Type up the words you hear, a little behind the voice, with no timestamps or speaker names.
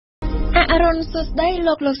อรุณสุดได้โล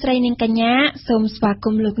กสไรนิงกัญญาสมสวากุ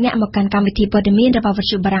มลูกเนี่ยมาการกรรมวิธีปอดมีนระบาดวั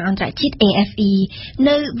ชุบรังอันตรชิด RFI ใน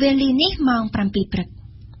เวลีนี้มองปรำปีปรึก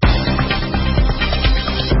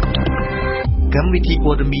กรรมวิธีป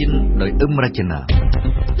อดมีนโดยรจนา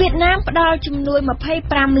เวียดนามปดอลจุมนวยมาให้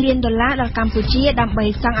ปรำเลียนดอลลาร์ดอลกัมพูชีดำใบ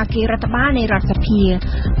สังอากีรัฐบาลในรัฐสภี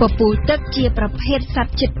ปปูตึกเจียประเภทสัต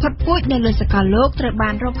ว์จิตพัดปุ้ยในเรือสกาโลกตระบา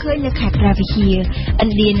นรบเคยในแขกราวิเฮียอัน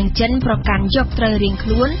เดียนหนึ่งเจนประกันยกเตรเรียงค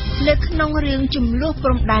ล้วนเลือกนองเรียงจุมลูกป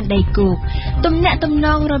รมดานไดกูตุ่มเนะตุ่มน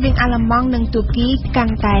องระเบียงอาลามองหนึ่งตุกีกัน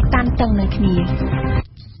แต่ตันตังหนึ่งขณี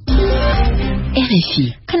RFI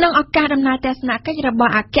ขณะอากาศดำนาแต่สนาก็จะระบาย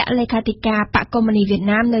อากาศเลขาธิการปะกรมนีเวียด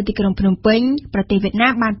นามในที่กรุงพนมเปญประเทศเวียดนา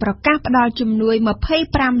มบานประกาศปดอลจุมนวยมาให้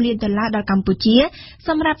ปรามเลียนดอลลาร์ดอลกัมพูชีส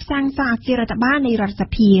ำหรับสร้างสร้างอากีรัฐบาลในรัฐส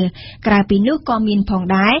ภีกลายเป็นนุกอมินผ่อง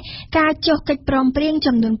ได้การโจกกิจปรมเปรี้ยงจ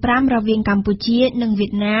ำนวนปรามระเวียงกัมพูชีหนึ่งเวีย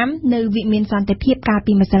ดนามในวิมินสันติเพียบการ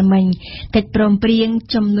ปีมาสมัยกิจปรมเปรี้ยง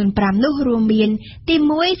จำนวนปรามนุรวมเมียนตี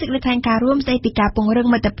มวยศึกในทางการร่วมใจปีกาปงเรื่อง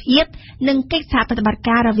มาตเพียบหนึ่งกิจสาปฏิบัติก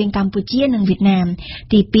ารระเวียงกัมพูชีหนึ่งเวียดนาม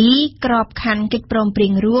ตีปีกรอบคันกิจปรมเปรีย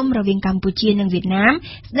งร่วมระเวียงกัมพูชีในเวียดนาม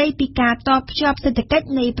ได้ปีกาตอบชอบเศรษฐกิจ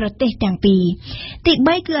ในประเทศต่างปีติใบ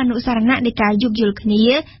คืออนุสารณะในการยุบยุลคณี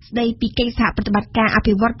ได้ปีกิจสาปฏิบัติการอ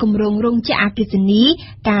ภิวัตกรมรงจะอากิษณี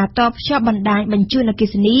การตอบชอบบรรดาบรรจุอากิ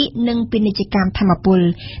ษณีหนึ่งเป็นกิจกรรมธรรมปุล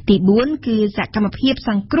ติบุญคือสกรรมเพียบ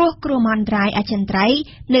สังครัวกรมันรายอาชันไร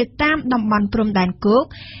ในตามดำบันพรมแดนกุก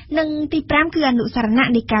หนึ่งตีพรามคืออนุสารณะ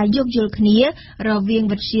ในการยุบยุลคณีระเวียง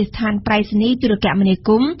วิทยาสถานไปรษณีย์ตุรกะมเน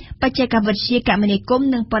กุมปัจจัยการวิทยาการมเนกุม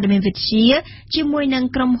หนึ่งปอดเมวิทยาช่วยหนึ่ง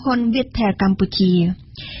กรมพลวิทยากัมพูชี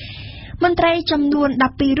มนตรีจำนวนดั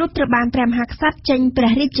บปีรูปตระบานแปรมหักซัดเจนประ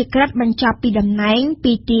ริจิกรัฐบรรจบปีดำไน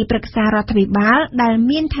ปีตีปรึกษารัฐบิบาลได้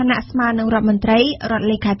มีฐานะสมาหนึ่งรัฐมนตรีรัฐ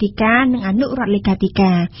เลขาธิการหนึ่งอนุรัฐเลขาธิก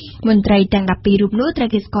ารมนตรีแต่งดับปีรูปนู้ตระ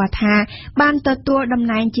กิสกอธาบ้านตัวดำไ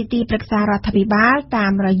นจิตีปรึกษารัฐบิบาลตา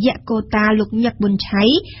มระยะโกตาลุกยักบุญชัย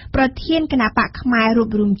ประเทียนคณะปะขมายรู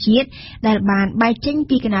ปรุมชีตได้บานใบเจน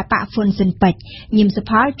ปีคณะปะฝนสินเป็ดยิมสภ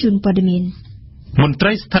าจุนปอดมินมนต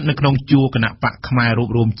รีสถานในขนมจูคณะปะขมายรูป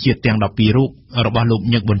รวมเจียดเตียงดอกปีรูประบาลุก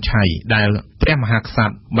ยักบนชัยได้พระมหากษัต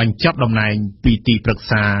ริย์บรรจับดำนายปีตีปรึก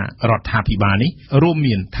ษารัฐาภิบาลนี้ร่วม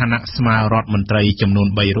มีฐานะสมารัฐมนตรีจำนวน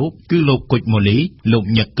ใบรูปคือโลกกุฎโมลีโลก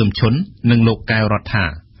ยักกึมชนหนึ่งโลกกายรัฐา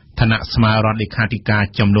ฐานะสมารัฐเลขาธิการ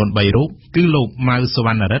จำนวนใบรูปคือโลกมาสว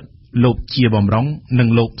รรณรัฐโลกเชียบอมร้องหนึ่ง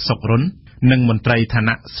โลกศกรุนหนึ่งมนตรีฐาน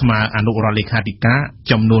ะสมาอนุรัฐเลขาธิการ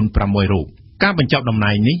จำนวนประมวยรูปการบรรจับดำน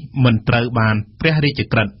ายนี้มันเตยบานพระราช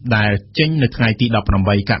กฤษได้เจงในไงที่ดับนำใบ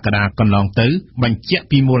กะกระดากันลองตื้อบรรเจ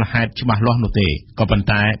ปีมูลหาฉบับล้อโนเตก็บรร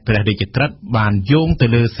ทายพระราชกฤษบานโยงเต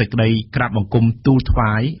ลือสกได้กราบบังคมตูถว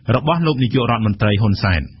ายระบบโลกนิยมรัฐมนตรีฮุนไซ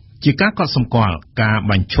น์จีก้าก็สมกอลการ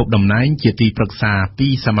บรรจบดำนายเจตีปรึกษาปี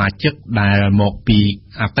สมาชิกได้หมกปี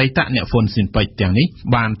อัตตะเนี่ยฝนสินไปอย่างนี้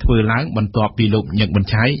บานเพื่อล้างบรรทอปีโลกยังบรร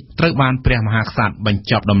ใช้ตระบานพระมหากษัตริย์บรร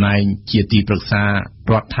จบดำนายเจตีปรึกษา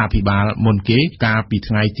รัฐาภิบาลมนเกกาปี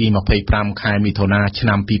ไงที่มาเพย์พรำคายมิโทนาช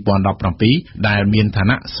นำปีปอนดับประปีได้มีฐา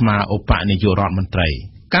นะสมาอุปนิยรัฐมนตรี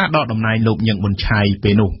การดอกดำนายโลกยังบนชัยเป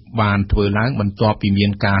นุบานเพื่อล้างบรรทอปีเมีย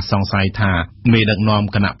นกาสองสายธาเมดักนอม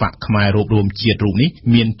คณะปะขมายรวมเจียดรูปนี้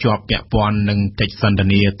เมียนจอบแกะปอนหนึ่งกิจสันด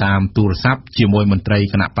เนียตามตูรซับเจียมวยมนตรี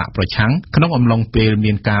คณะปะประชังขนมอมลงเปลเมี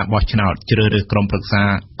ยนกาบอชนาดเจริญกรมปรึกษา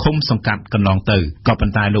คมสังกัดกันลองเตอก็บรร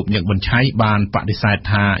ทายโลกยังบนชัยบานปฏิสาย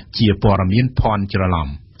ธาเจียปอรเมียนพรจรลอม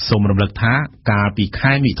สมรำลึกท้ากาปีค่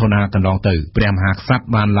ายมิโทนากันลองตื่นเปรียมหักซับ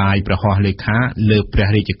บานลายประคอเลขาเลือพระ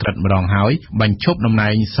ราชกฤษมรองหายบรรชบนำนา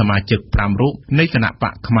ยสมาชิกพรามรูปในคณะปะ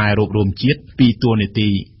ขมายรวบรวมเจียดปีตัวใน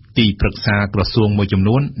ตีปรึกษากระทรวงมวยจำน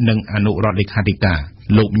วนหนึ่งอนุรัฐเลขาธิการ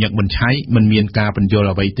โลกยักบนใช้มันมีการบรรยลเ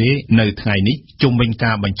อาไว้เตในไงนี้จงเป็นก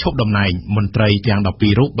ารบรรชบนำนายมนตรีอย่างดอกปี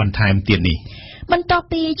รูปบรรทายเตียนนี้มันต่อ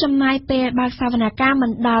ปีจำนายเปรบาสาวนาการมั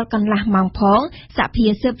นดาวกันละมองพ้องสะเพี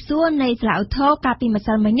ยเสืบส่วนในสลาวโทกาปีมา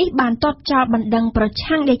สันมินิบานตอดจอบันดังประ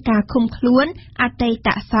ช่างในการคุมคล้วนอาเตต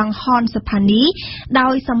ะสังฮอนสภานีโด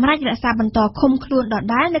ยสำรักรักษาบรรทอคุมคล้วนดอด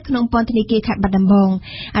ได้ในขนมปอนธนิกีขัดบัดดำบง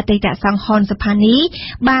อาเตตะสังฮอนสภานี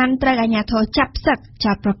บานตระกัญญาโทจับศึก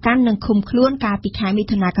จับประกันหนึ่งคุมคล้วนกาปีขายมิ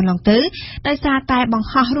ถุนากันลองตื้อโดยซาตายบัง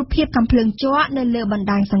ฮอรูปเพียบกำเพลิงจ้วในเรือบัน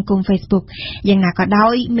ดาลสังคมเฟซบุ๊กอย่างหนักก็ได้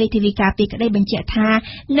เมทิวิกาปีก็ได้บรรเจธา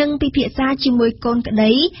หนึ่งปีเพียซาจิมวยโกนกระได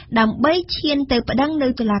ดำใบเชียนเตอประดังใน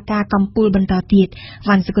ตุลากากำปูลบรรทอตีด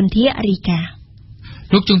วันสกุลเทียริกา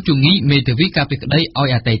ลูกจุงงี้เมทวิกาปิกได้เอา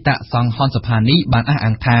อาเตตะซองฮอนสภานี้บานอาอั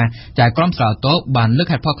งทาจากกล้อมสาวโต๊ะบานเลือก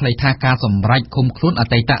ให้พ่อใครทาการสมรัยคุมคลุ้นอา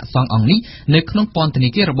เตตะซององนี้ในขนมปอนธนิ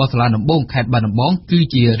กีระบบสลานบงแคดบานบงคือ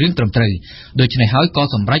เจียเรื่องตรมตรึโดยในหายก็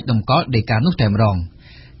สมรัยดมก็เดการนุแต่มรอง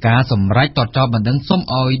ก ការសម្រេចតតចោលបណ្ដឹងសុំ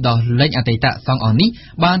ឲ្យដោះលែងអតីតសង្ឃអង្គនេះ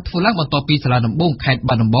បានធ្វើឡើងបន្ទាប់ពីសាលាដំបងខេត្ត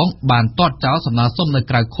បាត់ដំបងបានតតចោលសំណើសុំនៅ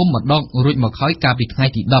ក្រៅឃុំម្ដងរួចមកហើយកាលពីថ្ងៃ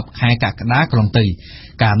ទី10ខែកក្កដាកន្លងទៅ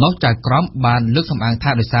ការនោះចៅក្រមបានលើកសម្អាងថា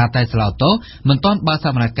ដោយសារតែសាលាឧទ្ធរមិនទាន់បើកស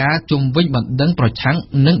វនកម្មជុំវិញបណ្ដឹងប្រឆាំង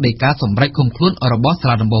នឹងដីកាសម្រេចឃុំខ្លួនរបស់សា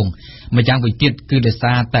លាដំបងម្យ៉ាងវិញទៀតគឺដោយ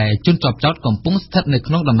សារតែជនជាប់ចោទកំពុងស្ថិតនៅ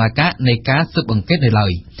ក្នុងដំណើរការនៃការស៊ើបអង្កេតនៅឡើ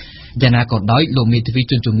យយ៉ាងណាក៏ដោយលោកមេធាវី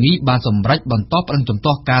ជន់ជងីបានសម្រេចបន្តប្តឹងជំ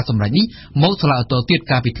ទាស់ការសម្រេចនេះមកសាលាឧទ្ធរទៀត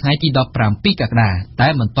កាលពីថ្ងៃទី17កក្កដាតែ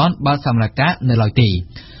មិនទាន់បើកសវនកម្មនៅឡើយទេ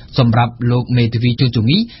សម្រាប់លោកមេធាវីជន់ជ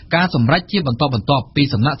ងីការសម្រេចជាបន្តបន្ទាប់ពី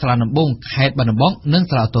សំណាក់សាលាដំបងខេត្តបាត់ដំបងនិង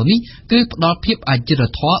សាលាឧទ្ធរនេះគឺផ្ដល់ភាពអយុត្តិ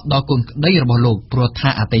ធម៌ដល់កូនក្តីរបស់លោកព្រោះថា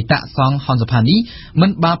អតីតសង្ឃហនសផានីមិន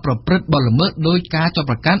បានប្រព្រឹត្តបទល្មើសដោយការចាប់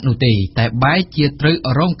ប្រកាន់នោះទេតែបែរជាត្រូវ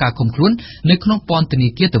រងការឃុំខ្លួននៅក្នុងពន្ធនា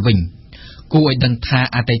គារទៅវិញគួរឲ្យដឹងថា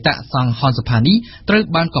អតីតសង្ឃហនសផានីត្រូវ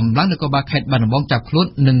បានកម្លាំងនគរបាលខេត្តបាត់ដំបងចាប់ខ្លួន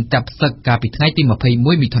និងចាប់សឹកកាលពីថ្ងៃទី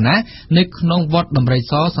21មិថុនានៅក្នុងវត្តដំរី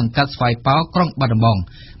សសង្កាត់ស្វាយប៉ោក្រុងបាត់ដំបង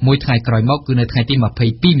មួយថ្ងៃក្រោយមកគឺនៅថ្ងៃទី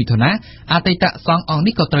22មិថុនាអតីតសង្ឃអង្គ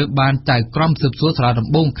នេះក៏ត្រូវបានចៅក្រមស៊ើបសួរសាលាដំ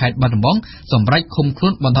បងខេត្តបាត់ដំបងសម្រេចឃុំខ្លួ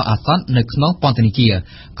នបណ្ដោះអាសន្ននៅក្នុងពន្ធនាគារ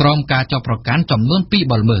ក្រោមការចាប់ប្រកាន់ចំនួន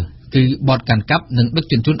2បទល្មើសគឺបទកាន់កាប់និងដឹក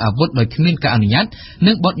ជញ្ជូនអាវុធដោយគ្មានការអនុញ្ញាត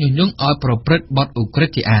និងបទញុះញង់ឲ្យប្រព្រឹត្តបទឧក្រិ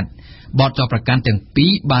ដ្ឋជាអាតបទចោទប្រកាន់ទាំងពី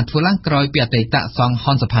របានធ្វើឡើងក្រោយពីអតីតសង្ឃហ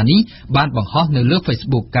នសផានីបានបង្ហោះនៅលើ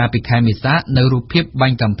Facebook កាលពីខែមេសានៅរូបភាពបា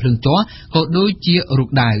ញ់កាំភ្លើងជ័រក៏ដូចជារូប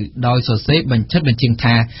ដាវដោយសរសេរបញ្ជាក់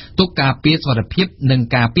ថាទុកការពារសុវត្ថិភាពនិង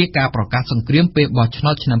ការពារការប្រកាសសង្គ្រាមពេលបោះឆ្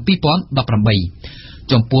នោតឆ្នាំ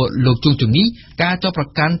2018ចំពោះលោកជួងជងីការចោទប្រ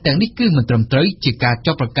កាន់ទាំងនេះគឺមិនត្រឹមត្រូវជាការ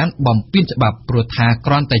ចោទប្រកាន់បំពានច្បាប់ព្រោះថា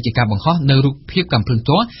គ្រាន់តែជាការបង្ហោះនៅរូបភាពកាំភ្លើង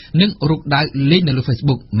ជ័រនិងរូបដាវលេងនៅលើ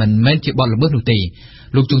Facebook មិនមែនជាបទល្មើសនោះទេ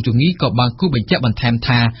លោកជួងជងីក៏បានគូបញ្ជាក់បន្ថែម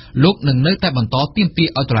ថាលោកនឹងនៅតែបន្តទាមទារ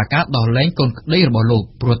ឲ្យតុលាការដោះលែងកូនក្តីរបស់លោក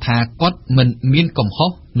ព្រោះថាគាត់មិនមានកំហុស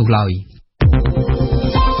នោះឡើយ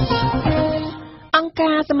អង្គ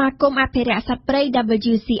ការសមាគមអភិរក្សសត្វព្រៃ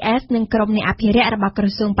WCS និងក្រុមអ្នកអភិរក្សរបស់ក្រ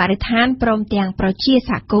សួងបរិស្ថានព្រមទាំងប្រជា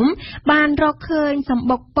សហគមន៍បានរកឃើញសម្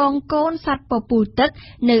បុកពងកូនសត្វពពូលទឹក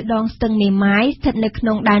នៅដងស្ទឹងមេម៉ាយស្ថិតនៅក្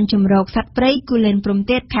នុងដែនជម្រកសត្វព្រៃគូលែនព្រំ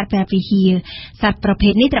ទេពខេត្តព្រះវិហារសត្វប្រភេ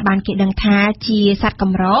ទនេះត្រូវបានគេដឹងថាជាសត្វក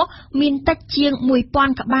ម្រមានតិចជាង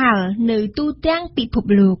 1000 ក្បាលនៅទូទាំងពិភព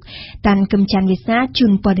លោកតាន់កឹមច័ន្ទវាសនាជូ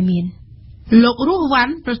នព័ត៌មានលោករស់វ៉ា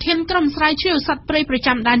ន់ប្រធានក្រុមស្រាវជ្រាវសត្វព្រៃប្រ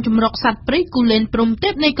ចាំដែនជម្រកសត្វព្រៃគូលែនព្រំទេ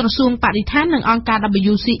ពនៃក្រសួងបរិស្ថាននិងអង្គការ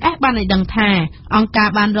WCS បានឲ្យដឹងថាអង្គការ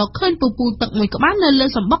បានរកឃើញពពូលទឹកមួយក្បាលនៅលើ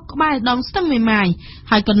សម្បុកក្បែរដងស្ទឹងមេម៉ាយ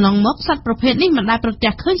ហើយកន្លងមកសត្វប្រភេទនេះមិនដែលប្រ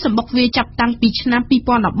ទះឃើញសម្បុកវាចាប់តាំងពីឆ្នាំ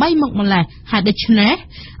2013មកម្ល៉េះហើយដូច្នេះ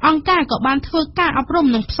អង្គការក៏បានធ្វើការអប់រំ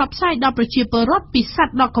និងផ្សព្វផ្សាយដល់ប្រជាពលរដ្ឋពីស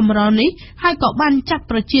ត្វដ៏កម្រនេះហើយក៏បានចាត់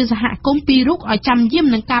ប្រជាសហគមន៍ពីររូបឲ្យចាំយាម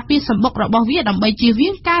និងការពារសម្បុករបស់វាដើម្បីជៀសវា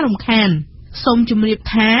ងការរំខានសូមជម្រាប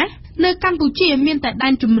ថានៅកម្ពុជាមានតែដែ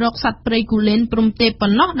នជម្រកសត្វព្រៃគូលែនព្រំទេពប៉ុ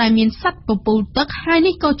ណ្ណោះដែលមានសត្វពពូលទឹកហើយ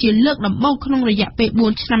នេះក៏ជាលើកដំបូងក្នុងរយៈពេល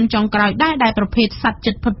4ឆ្នាំចុងក្រោយដែរដែលប្រភេទសត្វ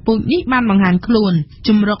ជិតផុតពូជនេះបានបង្ហាញខ្លួនជ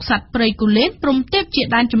ម្រកសត្វព្រៃគូលែនព្រំទេពជា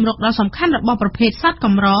ដែនជម្រកដ៏សំខាន់របស់ប្រភេទសត្វក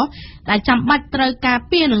ម្រដែលចាំបាច់ត្រូវការ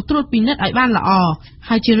ពារនិងត្រួតពិនិត្យឲ្យបានល្អ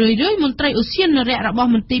ហើយជារឿយៗមន្ត្រីឧទ្យានុរក្សរបស់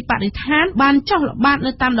មន្ទីរបរិស្ថានបានចុះល្បាត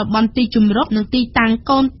នៅតាមតំបន់ទីជម្រកនិងទីតាំង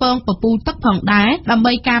កូនពងពពូលទឹកផងដែរដើម្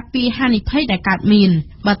បីការពារហានិភ័យដែលកើតមាន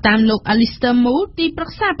បើតាមលោក Alistair Moore ទីប្រឹ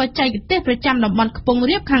ក្សាបច្ចេកទេសប្រចាំតំបន់ខ្ពង់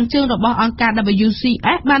រាបខាងជើងរបស់អង្គការ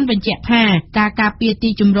WCS បានបញ្ជាក់ថាការការពារទី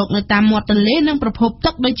ជម្រកនៅតាមមាត់ទន្លេនិងប្រភព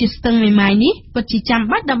ទឹកដូចជាស្ទឹងមេម៉ាយនេះពិតជាចាំ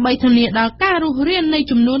បាច់ដើម្បីធានាដល់ការរស់រាននៃ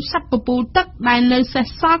ចំនួនសត្វពពូលទឹកដែលនៅសេស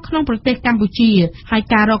សល់ក្នុងប្រទេសកម្ពុជាហើយ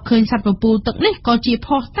ការរកឃើញសត្វពពូលទឹកនេះក៏ជាភ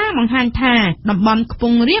ស្តុតាងបង្ហាញថាតំបន់ខ្ព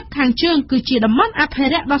ង់រាបខាងជើងគឺជាតំបន់អភិ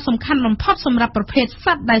រក្សដ៏សំខាន់បំផុតសម្រាប់ប្រភេទស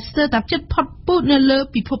ត្វដែលស្ទើរតែជិតផុតពូជនៅលើ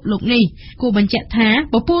ពិភពលោកនេះគួរបញ្ជាក់ថា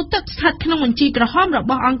ពពូលទឹកស្ថិតក្នុងបញ្ជីក្រហមរ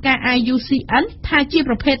បស់អង្គការ IUCN ថាជា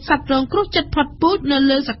ប្រភេទសត្វរងគ្រោះជិតផុតពូជនៅ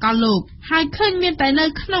លើសកលលោកហើយឃើញមានតែនៅ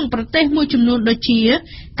ក្នុងប្រទេសមួយចំនួនដូចជា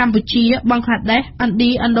កម្ពុជាបង់ក្លាដេសឥណ្ឌា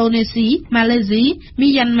ឥណ្ឌូនេស៊ីម៉ាឡេស៊ីមី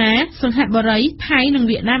យ៉ាន់ម៉ាសិង្ហបុរីថៃនិង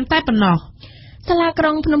វៀតណាមតែប៉ុណ្ណោះសាលាក្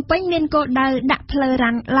រុងភ្នំពេញមានគោលដៅដាក់ផ្លូវ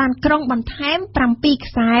ឡានក្រុងបន្ថែម7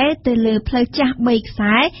ខ្សែទៅលើផ្លូវចាស់3ខ្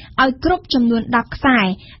សែឲ្យគ្រប់ចំនួន10ខ្សែ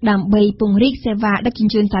ដើម្បីពង្រីកសេវាដឹកជ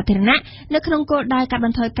ញ្ជូនសាធារណៈនៅក្នុងគោលដៅកាត់ប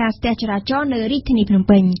ន្ថយការស្ទះចរាចរណ៍នៅរាជធានីភ្នំ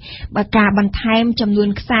ពេញបើការបន្ថែមចំនួន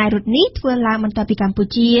ខ្សែរថនេះធ្វើឡើងបន្ទាប់ពីកម្ពុ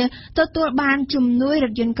ជាទទួលបានជំនួយរ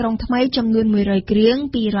ថយន្តក្រុងថ្មីចំនួន100គ្រឿង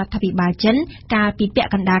ពីរដ្ឋាភិបាលចិនកាលពីពាក់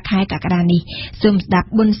កណ្ដាលខែកក្កដានេះសូមស្ដាប់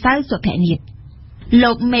ប៊ុនសៅសុភនីត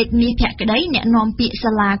លោកមេតមាសភក្តីអ្នកនាំពាក្យ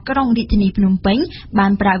សាលាក្រុងរាជធានីភ្នំពេញបា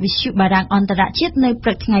នប្រាប់វិទ្យុបារាំងអន្តរជាតិនៅព្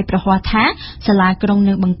រឹកថ្ងៃប្រហ័សថាសាលាក្រុង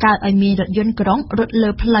នឹងបង្កើតឲ្យមានរថយន្តក្រុងរត់លើ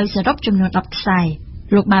ផ្លូវសរុបចំនួន10ខ្សែ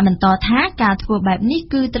លោកបានបន្តថាការធ្វើបែបនេះ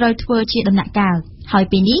គឺត្រូវធ្វើជាដំណាក់កាលហើយ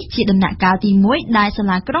ពេលនេះជាដំណាក់កាលទី1ដែលសា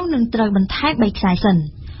លាក្រុងនឹងត្រូវបន្ថែម3ខ្សែសិន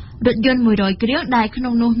រថយន្ត100គ្រឿងដែលក្នុ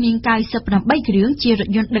ងនោះមាន98គ្រឿងជារថ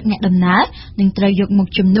យន្តដឹកអ្នកដំណើរនឹងត្រូវយកមក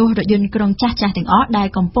ជំនួសរថយន្តក្រុងចាស់ៗទាំងអស់ដែល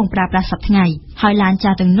កំពុងប្រើប្រាស់សប្តាហ៍ថ្ងៃហើយឡាន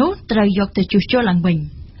ចាស់ទាំងនោះត្រូវយកទៅជួសជុលឡើងវិញ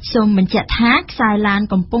សូមបញ្ជាក់ថាខ្សែឡាន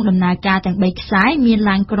កំពុងដំណើរការទាំង3ខ្សែមាន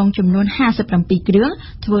ឡានក្រុងចំនួន57គ្រឿង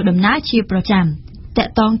ធ្វើដំណើរជាប្រចាំតក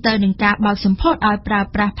តងទៅនឹងការបើកសម្ពោធឲ្យប្រើ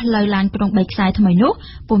ប្រាស់ផ្លូវឡានក្រុង3ខ្សែថ្មីនោះ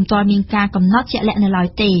ពុំទាន់មានការកំណត់ជាក់លាក់នៅឡើយ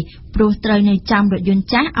ទេព្រោះត្រូវនៅចាំរថយន្ត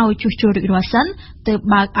ចាស់ឲ្យជួសជុលរួចរាល់សិនទើប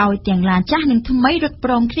បើកឲ្យទាំងឡានចាស់និងថ្មីរត់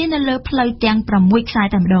ព្រមគ្នានៅលើផ្លូវទាំង6ខ្សែ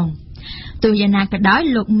តែម្ដងទោះយ៉ាងណាក៏ដោយ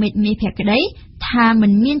លោកមេឃមាសភក្តីថាមិ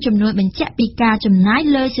នមានចំនួនបញ្ជាក់ពីការចំណាយ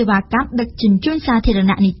លើសេវាកម្មដឹកជញ្ជូនសាធារ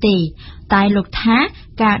ណៈនេះទេតែលោកថា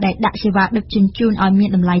ការដែលដាក់សេវាដឹកជញ្ជូនឲ្យមាន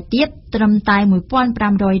តម្លៃទាបត្រឹមតែ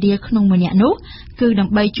1500រៀលក្នុងម្នាក់នោះគឺដើ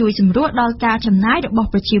ម្បីជួយសម្រួលដល់ការចំណាយរបស់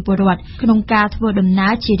ប្រជាពលរដ្ឋក្នុងការធ្វើដំណើ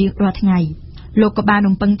រជារៀងរាល់ថ្ងៃលោកក៏បាន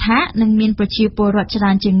រំពឹងថានឹងមានប្រជាពលរដ្ឋច្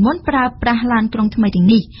រើនជាងមុនប្រើប្រាស់ឡានក្រុងថ្មីទាំង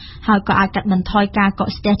នេះហើយក៏អាចកាត់បន្ថយការកក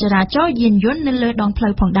ស្ទះចរាចរណ៍យានយន្តនៅលើដងផ្លូ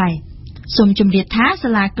វផងដែរសូមជម្រាបថាសា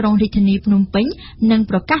លាក្រុងរាជធានីភ្នំពេញនឹង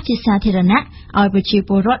ប្រកាសជាសាធារណៈឲ្យប្រជាព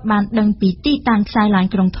លរដ្ឋបានដឹងពីទីតាំងខ្សែឡាន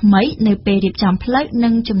ក្រុងថ្មីនៅពេលរៀបចំផ្លូវនិ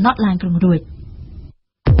ងចំណតឡានក្រុងរួច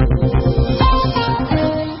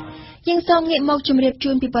យើងសូមងាកមកជម្រាប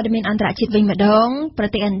ជូនពីព័ត៌មានអន្តរជាតិវិញម្ដងប្រ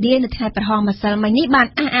ទេសឥណ្ឌានៅថ្ងៃប្រហោងម្សិលមិញនេះបាន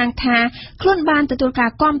អះអាងថាខ្លួនបានទទួលកា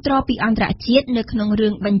រគាំទ្រពីអន្តរជាតិនៅក្នុងរឿ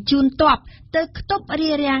ងបញ្ជូនទ័ពទៅខ្ទប់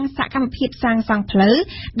រារាំងសកម្មភាពសាងសង់ផ្លូវ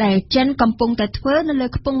ដែលចិនកំពុងតែធ្វើនៅលើ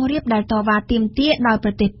ខ្ពង់រាបដែលតវ៉ាទាមទារដោយប្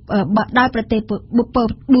រទេស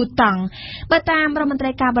ប៊ូតង់បើតាមរដ្ឋមន្ត្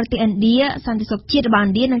រីការបរទេសឥណ្ឌាសន្តិសុខជាតិរបស់ឥ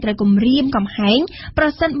ណ្ឌានឹងត្រូវគំរាមកំហែងប្រ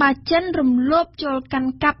សិនបើចិនរំលោភចូលកាន់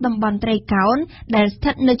កាប់តំបន់ត្រីកោណដែលស្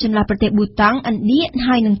ថិតនៅចន្លោះប្រទេសប៊ូតង់ឥណ្ឌា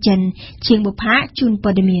ហើយនិងចិនជាងបុផាជូន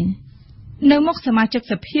ព័ត៌មាននៅមុខសមាជិក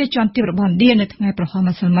សភាជាន់ទាបរបស់ឥណ្ឌានៅថ្ងៃប្រហោះ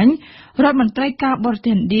ម្សិលមិញរដ្ឋមន្ត្រីការបរ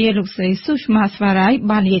ទេសឥណ្ឌាលោកស្រីស៊ូស្មាស្វារ៉ៃ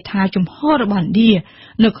បាននិយាយថាជំហររបស់ឥណ្ឌា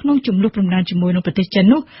នៅក្នុងជំនួបព្រំដែនជាមួយនឹងប្រទេសចិន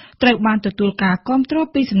នោះត្រូវបានទទួលការគាំទ្រ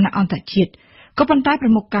ពីសំណាក់អន្តរជាតិក៏ប៉ុន្តែប្រ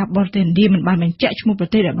មុខការបរទេសឥណ្ឌាមិនបានបញ្ជាក់ឈ្មោះប្រ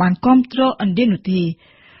ទេសដែលបានគាំទ្រឥណ្ឌានោះទេ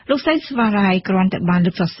លោកស្រីស្វារ៉ៃគ្រាន់តែបាន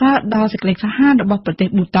លើកសរសើរដល់សេចក្តីក្លាហានរបស់ប្រទេស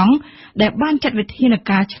ប៊ូតង់ដែលបានចាត់វិធាន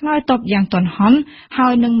ការឆ្លើយតបយ៉ាងទាន់ហន់ហើ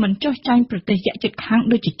យនឹងមិនចុះចាញ់ប្រទេសយក្សជិតខាង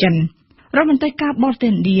ដូចជាចិនរដ្ឋមន្ត្រីការបរទេស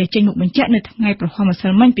ឥណ្ឌាចេញមុខបញ្ជាក់នៅថ្ងៃប្រហោះម្សិ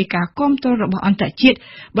លមិញពីការគាំទ្ររបស់អន្តរជាតិ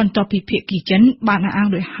បន្ទាប់ពីភាគីចិនបានអះអាង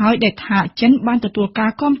ដោយហើយដែលថាចិនបានទទួលកា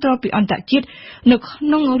រគាំទ្រពីអន្តរជាតិនៅក្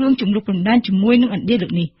នុងរឿងជំនួបព្រំដែនជាមួយនឹងឥណ្ឌាលើ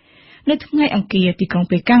កនេះនៅថ្ងៃអង្គារទីក្រុង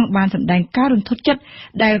ប៉េកាំងបានសម្ដែងការរន្ធត់ចិត្ត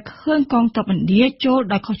ដែលឃើញកងទ័ពឥណ្ឌាចូល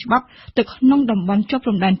ដោយខុសច្បាប់ទៅក្នុងតំបន់ជាប់ព្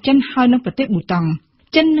រំដែនចិនហើយនឹងប្រទេសប៊ូតង់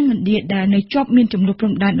ចិននិងឥណ្ឌាដែលនៅជាប់មានចំនួនព្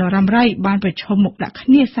រំដែនដ៏រ៉ាំរ៉ៃបានប្រឈមមុខដាក់គ្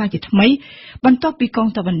នាសារជាថ្មីបន្ទាប់ពីកង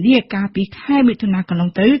ទ័ពឥណ្ឌាកាលពីខែមិថុនាកន្លង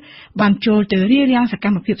ទៅបានចូលទៅរារាំងសក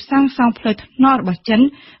ម្មភាពសាងសង់ផ្លូវថ្នល់របស់ចិន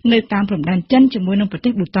នៅតាមព្រំដែនចិនជាមួយនឹងប្រទេ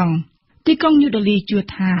សប៊ូតង់ទីក្រុងញូដេលីជឿ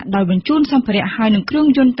ថាដោយបញ្ជូនសម្ភារៈហើយនឹងគ្រឿង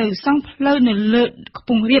យន្តទៅសង់ផ្លូវនៅលើខ្ព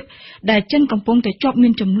ង់រាបដែលចិនកំពុងតែជាប់មា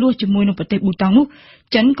នចំនួនជាមួយនឹងប្រទេសប៊ូតង់នោះ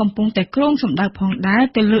ចិនកំពុងតែគ្រោងសម្ដៅផងដែរ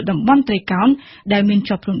ទៅលើតំបន់ត្រីកោណដែលមាន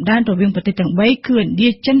ជាប់ព្រំដែនរវាងប្រទេសទាំង3គឺឥណ្ឌា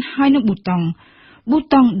ចិនហើយនិងប៊ូតង់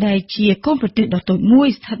ដែលជាកូនប្រទេសដ៏តូចមួយ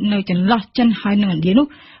ស្ថិតនៅចន្លោះចិនហើយនិងឥណ្ឌានោះ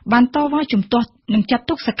បានតវ៉ាជំទាស់និងចាត់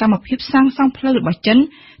ទុកសកម្មភាពសាងសង់ផ្លូវរបស់ចិន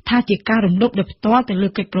ថាជាការរំលោភដោយផ្ទាល់ទៅលើ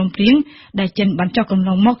កិច្ចព្រមព្រៀងដែលចិនបានចុះកន្ល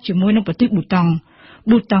ងមកជាមួយនឹងប្រទេសប៊ូតង់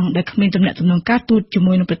ដែលគ្មានទំនាក់ទំនងការទូតជា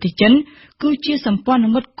មួយនឹងប្រទេសចិនគឺជាសម្ព័ន្ធ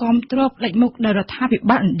មិត្តគាំទ្រផ្ដាច់មុខដោយរដ្ឋាភិ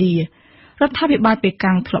បាលឥណ្ឌារដ្ឋាភិបាលប៉េ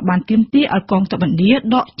កាំងធ្លាប់បានទាមទារឲ្យកងទ័ពឥណ្ឌា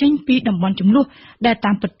ដកចេញពីតំបន់ជម្លោះដែល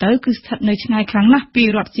តាមពិតទៅគឺស្ថិតនៅឆ្ងាយខ្លាំងណាស់ពី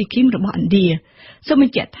រដ្ឋស៊ីគីមរបស់ឥណ្ឌាសូមប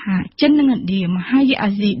ញ្ជាក់ថាចិននិងឥណ្ឌាមហាយៈអា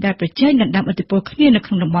ស៊ីដែលប្រជែងដណ្ដើមឥទ្ធិពលគ្នានៅក្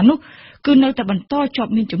នុងតំបន់នោះគឺនៅតែបន្តជាប់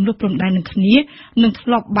មានចំនួនព្រំដែននឹងគ្នានិងធ្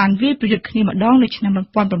លាប់បានវាយប្រយុទ្ធគ្នាម្ដងនៅឆ្នាំ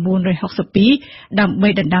1962ដើម្បី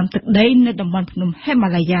ដណ្ដើមទឹកដីនៅតំបន់ភ្នំហេម៉ា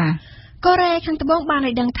ឡាយ៉ាកូរ៉េខាងត្បូងបាន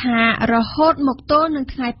ឲ្យដឹងថារហូតមកទល់នឹង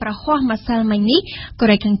ថ្ងៃប្រហោះម្សិលមិញនេះកូ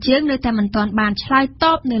រ៉េខាងជើងនៅតែមិនទាន់បានឆ្លើយត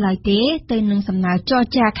បនៅឡើយទេទៅនឹងសំណើចរ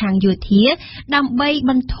ចាខាងយោធាដើម្បី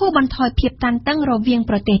បន្ធូរបន្ថយភាពតានតឹងរវាង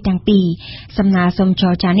ប្រទេសទាំងពីរសំណើសុំច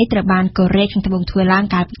រចានេះត្រូវបានកូរ៉េខាងត្បូងធ្វើឡើង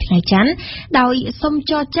កាលពីថ្ងៃច័ន្ទដោយសុំ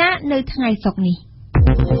ចរចានៅថ្ងៃសុក្រនេះ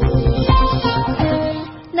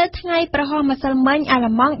នៅថ្ងៃប្រហោះម្សិលមិញអាល្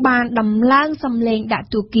លឺម៉ង់បានដំឡើងសម្លេងដាក់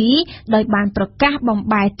ទូគីដោយបានប្រកាសបំ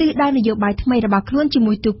បែកទិសដៅនយោបាយថ្មីរបស់ខ្លួនជា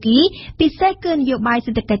មួយទូគីពិសេសគឺនយោបាយ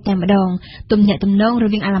សេដ្ឋកិច្ចតែម្ដងទំនាក់ទំនងរ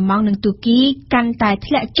វាងអាល្លឺម៉ង់និងទូគីកាន់តែ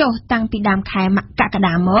ធ្លាក់ចុះតាំងពីដើមខែកក្ក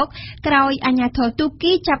ដាមកក្រោយអាជ្ញាធរទូ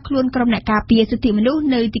គីចាប់ខ្លួនក្រុមអ្នកការពារសិទ្ធិមនុស្ស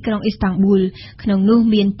នៅទីក្រុងអ៊ីស្តង់ប៊ូលក្នុងនោះ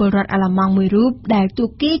មានពលរដ្ឋអាល្លឺម៉ង់មួយរូបដែលទូ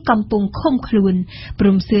គីកំពុងឃុំខ្លួនព្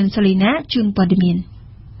រំសឿនសូលីណាជួនព័ត៌មាន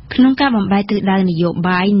ក្នុងការបំបែកទិសដៅនយោ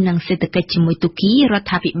បាយនិងសេដ្ឋកិច្ចជាមួយទូគីរដ្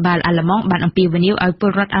ឋាភិបាលអាល្លឺម៉ង់បានអំពាវនាវឲ្យព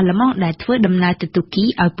លរដ្ឋអាល្លឺម៉ង់ដែលធ្វើដំណើរទៅទូគី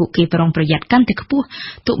ឲ្យពួកគេប្រុងប្រយ័ត្នកាន់តែខ្ពស់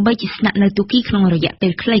ទោះបីជាស្នាក់នៅទូគីក្នុងរយៈពេ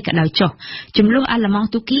លខ្លីក៏ដោយចុះចំនួនអាល្លឺម៉ង់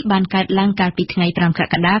ទូគីបានកើតឡើងកាលពីថ្ងៃ5ក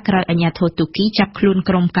ក្កដាក្រោយអាជ្ញាធរទូគីចាប់ខ្លួន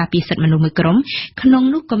ក្រុមការពារសិទ្ធិមនុស្សមួយក្រុមក្នុង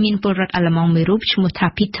នោះក៏មានពលរដ្ឋអាល្លឺម៉ង់មួយរូបឈ្មោះថា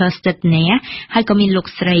Peter Stedner ហើយក៏មានលោក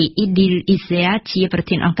ស្រី Idil Isea ជាប្រ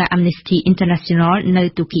ធានអង្គការ Amnesty International នៅ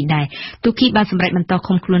ទូគីដែរទូគីបានសម្រេចបន្ត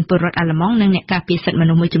ឃុំខ្លួនពលរដ្ឋអាល្លឺម៉ង់និងអ្នកការពារសិទ្ធិម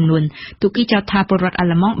នុស្សមួយចំនួនទូគីចោទថាពលរដ្ឋអា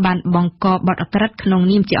ល្លឺម៉ង់បានបង្កបទឧក្រិដ្ឋក្នុង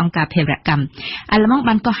នាមជាអង្គការភេរវកម្មអាល្លឺម៉ង់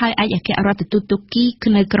បានកោះហៅឯកអគ្គរដ្ឋទូតទូគី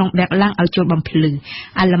នៅក្រុងបែកឡាំងឲ្យចូលបំភ្លឺ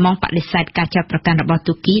អាល្លឺម៉ង់បដិសេធការចាប់ប្រកាន់របស់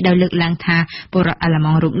ទូគីដោយលើកឡើងថាពលរដ្ឋអាល្លឺ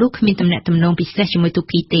ម៉ង់រូបនោះគ្មានទំនាក់ទំនងពិសេសជាមួយទូ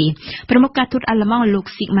គីទេប្រមុខការទូតអាល្លឺម៉ង់លោក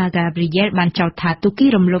Sigmar Gabriel បានចោទថាទូគី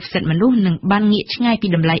រំលោភសិទ្ធិមនុស្សនិងបានងាកឆ្ងាយពី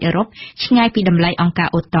តម្លៃអឺរ៉ុបឆ្ងាយពីតម្លៃអង្គការ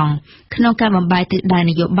អូតង់ក្នុងការបំបែកទិសដៅ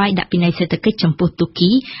នយោបាយដាក់ពិន័យសេដ្ឋកិច្ចចំពោះទូ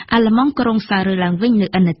គីអាល្លឺម៉ង់ក្រុងសាររើឡើងវិញនៅ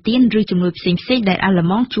ឥណទានឬជំនួយផ្សេងៗដែលអាល្លឺ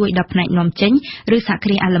ម៉ង់ជួយដល់ផ្នែកនាំចេញឬសហគ្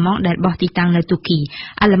រាសអាល្លឺម៉ង់ដែលបោះទីតាំងនៅទូគី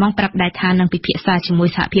អាល្លឺម៉ង់ប្រាប់ដែរថានឹងពិភាក្សាជាមួយ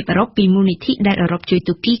សហភាពអឺរ៉ុបពីមូលនិធិដែលអឺរ៉ុបជួយ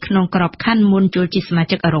ទូគីក្នុងក្របខ័ណ្ឌមុនចូលជាសមា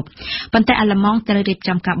ជិកអឺរ៉ុបប៉ុន្តែអាល្លឺម៉ង់ត្រូវរៀប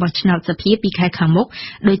ចំការបោះឆ្នោតសភាពីខែខាងមុខ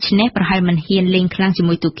ដូច្នេះប្រហែលមិនហ៊ានលេងខ្លាំងជា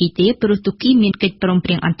មួយទូគីទេព្រោះទូគីមានកិច្ចព្រមព្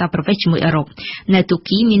រៀងអន្តរប្រវេសន៍ជាមួយអឺរ៉ុបនៅទូ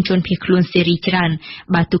គីមានជនភៀសខ្លួនសេរីច្រើន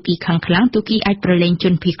បើទូគីខឹងខ្លាំងទូគីអាចប្រឡែងជ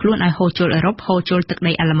នភៀសខ្លួនឲ្យហូរចូលអឺរ៉ុបហូរចូលទឹក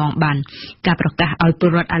ដីអាល្លឺម៉ង់បានការប្រកាសឲ្យពល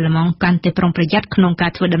រដ្ឋអាល្លឺម៉ង់កាន់តែប្រុងប្រយ័ត្នក្នុងកា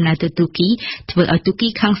រធ្វើដំណើរទៅទូគីធ្វើឲ្យទូគី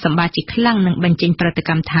ខឹងសម្បាជាខ្លាំងនិងបញ្ចេញប្រតិក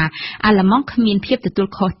ម្មថាអាល្លឺម៉ង់គ្មានភាពទទួល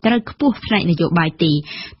ខុសត្រូវខ្ពស់ផ្នែកនយោបាយទេ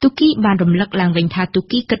ទូគីបានរំលឹកឡើងវិញថាទូ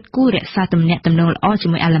គីគិតគូររក្សាទំនាក់ទំនងល្អជា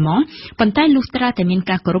មួយអាល្លឺម៉ង់ប៉ុន្តែលុះត្រាតែមាន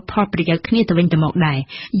ការគោរពផលប្រយោជន៍គ្នាទៅវិញទៅមកដែរ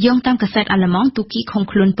យោងតាមកាសែតអាល្លឺម៉ង់ទូគីឃុំ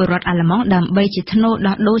ខ្លួនពលរដ្ឋអាល្លឺម៉ង់ដើម្បីជាធ្នូ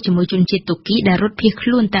ដោះដូរជាមួយជនជាតិទូគីដែលរត់ភៀសខ្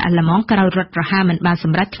លួនទៅអាល្លឺម៉ង់ក្រោយរដ្ឋប្រហារមិនបានស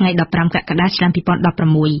ម្រេចថ្ងៃ15កក្កដាឆ្នាំ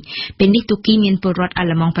2016ពេលនេះទូគីមានពលរដ្ឋអាល្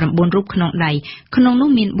លឺម៉ង់9រូបក្នុងដៃក្នុងនោះ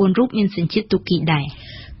មាន4រូបមានសញ្ជាតិទូគីដែរ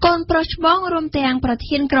កូនប្រុសច្បងរួមទាំងប្រ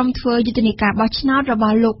ធានក្រុមធ្វើយុទ្ធនាការបោះឆ្នោតរប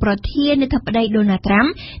ស់លោកប្រធានាធិបតីដូណាល់ត្រាំ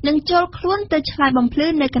នឹងចូលខ្លួនទៅឆ្លើយបំភ្លឺ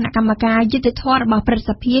នៅគណៈកម្មការយុត្តិធម៌របស់ព្រឹទ្ធ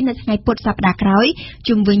សភានៅថ្ងៃពុធសប្តាហ៍ក្រោយ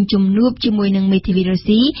ជុំវិញជំនួបជាមួយនឹងមេធាវីរុស្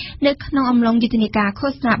ស៊ីនៅក្នុងអំឡុងយុទ្ធនាការឃោ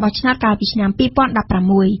សនាបោះឆ្នោតកាលពីឆ្នាំ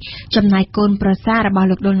2016ចំណែកកូនប្រសាររបស់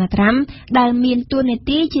លោកដូណាល់ត្រាំដែលមានតួនា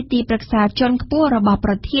ទីជាទីប្រឹក្សាជាន់ខ្ពស់របស់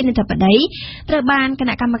ប្រធានាធិបតីត្រូវបានគ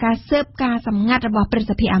ណៈកម្មការស៊ើបការសម្ងាត់របស់ព្រឹទ្ធ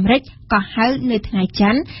សភាអាមេរិកកោះហៅនៅថ្ងៃ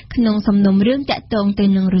ច័ន្ទក្នុងសំណុំរឿងតាក់ទងទៅ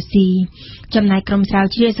នឹងរុស្ស៊ីចំណែកក្រុមស្រាវ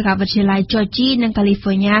ជ្រាវសាកលវិទ្យាល័យ Georgia និង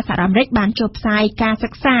California សហរដ្ឋអាមេរិកបានចុះផ្សាយការសិ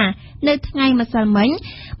ក្សានៅថ្ងៃម្សិលមិញ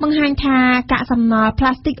បង្ហាញថាកាកសំណល់ផ្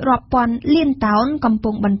លាស្ទិករាប់ពាន់លានតោនកំ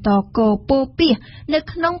ពុងបន្តកូរពោពាសនៅ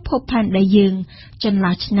ក្នុងភពផែនដីយើងចន្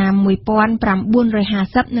លោះឆ្នាំ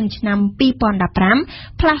1950និងឆ្នាំ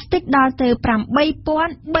2015ផ្លាស្ទិកដល់ទៅ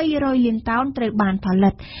 8,300 លានតោនត្រូវបានផលិ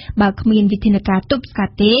តបើគ្មានវិធានការទប់ស្កា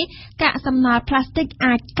ត់ទេកាកសំណល់ផ្លាស្ទិក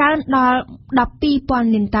អាចកើនដល់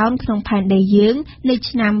 12,000 លានតោនក្នុងផែនដីយើងនៅ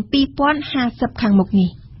ឆ្នាំ2050ខាងមុខនេះ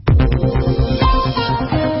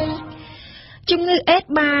ជំងឺអេដ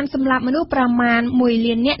បានសម្លាប់មនុស្សប្រមាណ1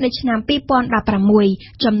លាននាក់នៅឆ្នាំ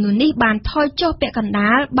2016ចំនួននេះបានថយចុះពាក់កណ្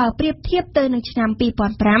ដាលបើប្រៀបធៀបទៅនឹងឆ្នាំ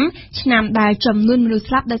2005ឆ្នាំដែលចំនួនមនុស្ស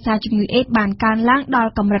ស្លាប់ដោយសារជំងឺអេដបានកើនឡើងដ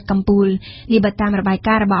ល់កម្រិតកំពូលនេះបើតាមរបាយ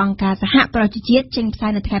ការណ៍របស់អង្គការសហប្រជាជាតិចេញផ្សា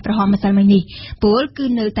យនៅថ្ងៃប្រហោះម្សិលមិញនេះពលគឺ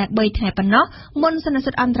នៅតែ3ថ្ងៃប៉ុណ្ណោះមុនសន្និ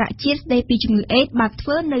សីទអន្តរជាតិស្ដីពីជំងឺអេដបានធ្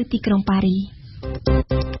វើនៅទីក្រុងប៉ារី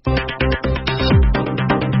ស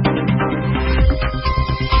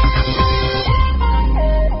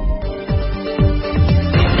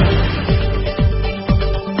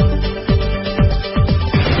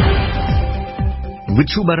វិ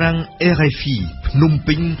ទ្យុបារាំង RFI ភ្នំ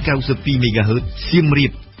ពេញ 92 MHz សៀមរា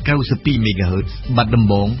ប 92 MHz បាត់ដំ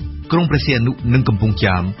បងក្រុងព្រះសីហនុនិងកំពង់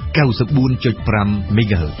ចាម 94.5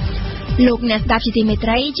 MHz លោកអ្នកស្ដាប់ជាទីមេត្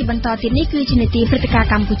រីជាបន្តទៀតនេះគឺជានីតិព្រឹត្តិការណ៍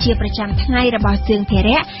កម្ពុជាប្រចាំថ្ងៃរបស់សឿងភា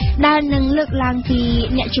រៈដែលនឹងលើកឡើងពី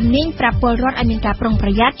អ្នកជំនាញប្រាប់ពលរដ្ឋឲ្យមានការប្រុងប្រ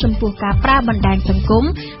យ័ត្នចំពោះការប្រើបណ្ដាញសង្គម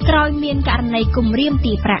ក្រោយមានករណីគំរាម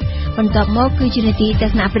ទារប្រាក់បន្ទាប់មកគឺជានីតិទ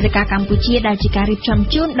ស្សនៈព្រឹត្តិការណ៍កម្ពុជាដែលជាការរៀបចំ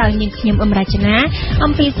ជូនដោយនាងខ្ញុំអមរជនា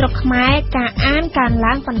អំពីស្រុកខ្មែរការអានការ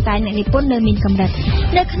ឡើងប៉ុន្តែអ្នកនិពន្ធនៅមានកម្រិត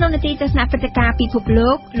នៅក្នុងនីតិទស្សនៈព្រឹត្តិការណ៍ពិភពលោ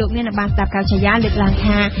កអ្នកបានស្ដាប់កៅឆាយាលើកឡើង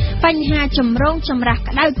ថាបញ្ហាចម្រូងចម្រាស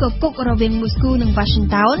ក្តៅគគុករវាងមូស្គូនិង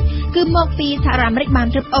Washington គឺមកពីសហរដ្ឋអាមេរិកបាន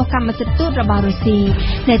រឹបអូសកម្មសិទ្ធិទូតរបស់រុស្ស៊ី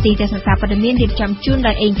នៅទីទស្សនៈព័ត៌មានរៀបចំជូន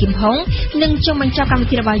ដោយអេងគឹមហុងនិងចុងបញ្ចប់កម្មវិ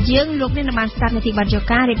ធីរបស់យើងលោកអ្នកបានស្ដាប់នាទីបទយក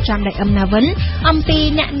ការរៀបចំដោយអឹមណាវិនអំពី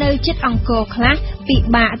អ្នកនៅជិតអង្គរខ្លះពិ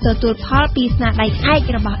បាកទទួលផលពីស្នាដៃឯក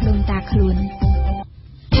របស់ដូនតាខ្លួន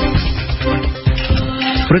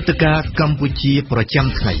ព្រឹត្តិការណ៍កម្ពុជាប្រចាំ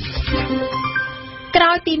ថ្ងៃក្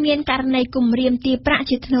រោយពីមានករណីគំរាមទារប្រាក់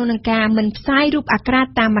ជាថ្នូវនឹងការមិនផ្សាយរូបអាក្រាត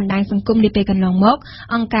តាមបណ្ដាញសង្គមនាពេលកន្លងមក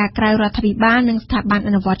អង្គការក្រៅរដ្ឋាភិបាលនិងស្ថាប័នអ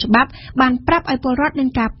នុវត្តច្បាប់បានប្រាប់ឲ្យពលរដ្ឋមាន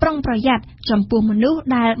ការប្រុងប្រយ័ត្នចំពោះមនុស្ស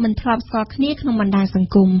ដែលមិនធ្លាប់ស្គាល់គ្នាក្នុងបណ្ដាញស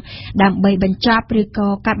ង្គមដើម្បីបញ្ចប់ឬក៏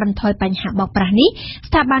កាត់បន្ថយបញ្ហាបោកប្រាស់នេះ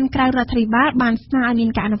ស្ថាប័នក្រៅរដ្ឋាភិបាលបានស្នើឲ្យមាន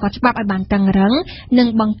ការអនុវត្តច្បាប់ឲ្យបានតឹងរ៉ឹងនិង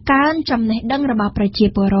បង្កើនចំណេះដឹងរបស់ប្រជា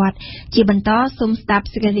ពលរដ្ឋជាបន្តសូមស្ដាប់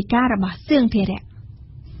សេចក្តីរាយការណ៍របស់សឿងភារៈ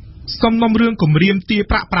សំណុំរឿងគម្រាមទារ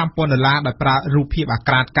ប្រាក់$5,000ដោយប្រើរូបភាពអា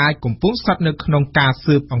ក្រាតកាយកំពុងស្ថិតនៅក្នុងការ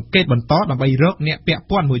ស៊ើបអង្កេតបន្តដើម្បីរកអ្នកពាក់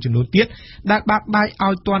ព័ន្ធមួយចំនួនទៀតដែលបាក់ដៃ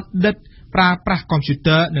ឲ្យទាន់ដិតប្រើប្រាស់កុំព្យូ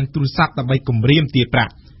ទ័រនិងទូរស័ព្ទដើម្បីគម្រាមទារប្រា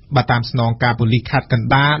ក់បើតាមស្នងការប៉ូលីសខេត្តកណ្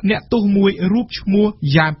ដាលអ្នកទោសមួយរូបឈ្មោះ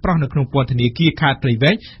យ៉ានប្រុសនៅក្នុងពន្ធនាគារខេត្តព្រៃ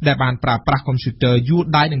វែងដែលបានប្រើប្រាស់កុំព្យូទ័រយួរ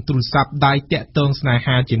ដៃនិងទូរស័ព្ទដៃតាក់ទងស្នេ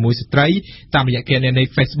ហាជាមួយស្ត្រីតាមរយៈគណនី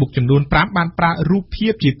Facebook ចំនួន5បានប្រើរូបភា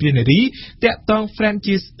ពជាព្រានារីតាក់ទង friend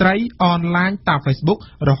ជាស្ត្រីអនឡាញតាម Facebook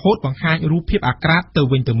រហូតបង្ហាញរូបភាពអាក្រាតទៅ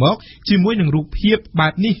វិញទៅមកជាមួយនឹងរូបភាពបែ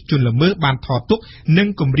បនេះជនល្មើសបានថតទុកនិង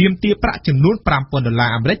គម្រាមទារប្រាក់ចំនួន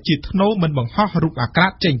$5,000អាមេរិកជាថ្នូរមិនបង្ហោះរូបអាក្រា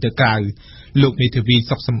តចេញទៅក្រៅលោកមេធាវី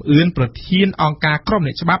សុកសំអឿនប្រធានអង្គការក្រម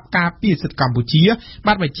អ្នកច្បាប់ការពារសិទ្ធិកម្ពុជា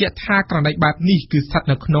បានបញ្ជាក់ថាករណីបែបនេះគឺស្ថិត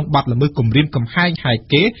នៅក្នុងបទល្មើសគំរាមកំហែងហែក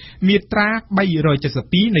គេមាត្រា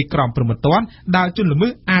372នៃក្រមព្រហ្មទណ្ឌដែលជនល្មើ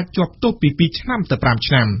សអាចជាប់ទោសពី2ឆ្នាំទៅ5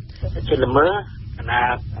ឆ្នាំជនល្មើសគណៈ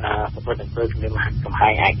ប្រព័ន្ធអង្គគំរាមកំហែ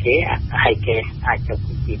ងហែកគេអាចជាប់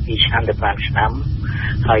ពី2ឆ្នាំទៅ5ឆ្នាំ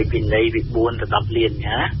ហើយពីនៃពី4ទៅ10លាន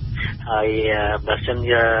ណាហើយបើសិន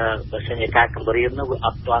ជាការគម្រាមនោះវាអ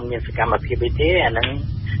ត់ទាន់មានសកម្មភាពអីទេអាហ្នឹង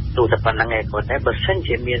ទូទៅប៉ុណ្្នឹងឯងគាត់តែបើសិន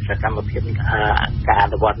ជាមានសកម្មភាពការអ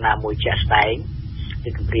នុវត្តណាមួយជាក់ស្ដែងគឺ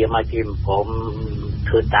គម្រាមឲ្យគេព្រម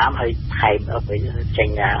ធ្វើតាមហើយថែមអីចេញ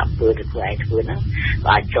អំពើទៅធ្វើឯងធ្វើហ្នឹង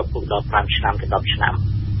អាចជាប់គុកដល់5ឆ្នាំទៅ10ឆ្នាំ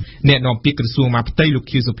អ្នកនាំពាក្យក្រសួងមហាផ្ទៃលោក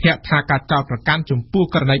ខៀវសុភ័ក្រថាការចោទប្រកាន់ចំពោះ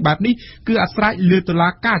ករណីបែបនេះគឺអាស្រ័យលើតុលា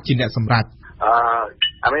ការជាអ្នកសម្រេច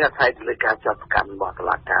អាមេរិកថៃលើការចោទប្រកាន់របស់តុ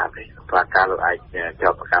លាការទេតុលាការលោកអាចចោ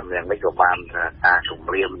ទប្រកាន់យ៉ាងនេះក៏បានការគ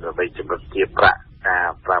ម្រាមដើម្បីជំរុញទារប្រាក់ការ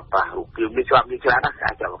ប្រើប្រាស់រូបភាពនេះច្បាប់នេះច្រើនណាស់កា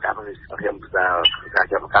រចោទប្រកាន់នេះខ្ញុំការ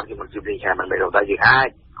ចោទប្រកាន់ជាមិនជឿនេះខាងមិនដល់តែយើងអាច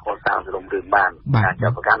ខុសតាមសំណុំរឿងបានការចោ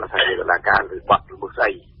ទប្រកាន់នៅក្នុងតុលាការឬបាត់ឬមុខស្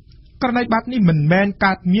អីករណីបែបនេះមិនមែន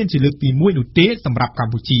កើតមានជាលើកទី1នោះទេសម្រាប់ក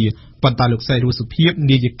ម្ពុជាប៉ុន្តែលោកស្រីរស់សុភី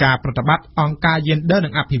នាយិកាប្រតិបត្តិអង្គការយេនឌ័រនិ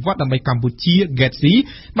ងអភិវឌ្ឍដើម្បីកម្ពុជា GETSI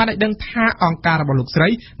បានឲ្យដឹងថាអង្គការរបស់លោកស្រី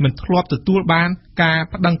មិនធ្លាប់ទទួលបានការ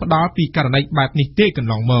ប្តឹងផ្តល់ពីករណីបែបនេះទេកន្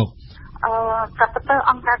លងមកកាត់ទៅ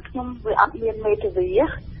អង្គការខ្ញុំវាអត់មានមេធាវី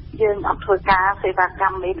យើងអត់ធ្វើការសេវាក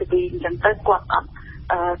ម្មមេធាវីអញ្ចឹងទៅគាត់អត់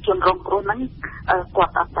ជនរងគ្រោះហ្នឹងគា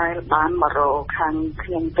ត់អត់ដែលបានមករកខាងខ្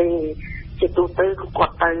ញុំទេជាទូទៅគា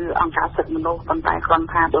ត់ទៅអង្គការសិទ្ធិមនុស្សប៉ុន្តែគ្រាន់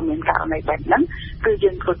ថាបើមានករណីបែបហ្នឹងគឺយើ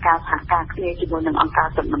ងធ្វើការសហការគ្នាជាមួយនឹងអង្គការ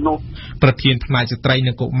សិទ្ធិមនុស្សប្រធានផ្នែកស្ត្រី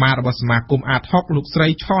និងកុមាររបស់សមាគមអាត60លោកស្រី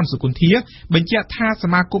ឈនសុគន្ធាបញ្ជាក់ថាស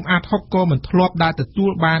មាគមអាត60ក៏មិនធ្លាប់ដែលទទួ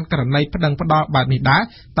លបានករណីប្តឹងផ្តល់បែបនេះដែរ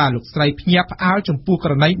តែលោកស្រីភ្ញាក់ផ្អើលចំពោះក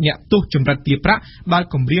រណីអ្នកទោសចម្រិតទារប្រាក់ដោយ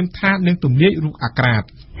គំរាមថានឹងទម្លាយរូបអាក្រាត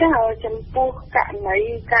ចាចំពោះករណី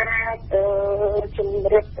ការជំ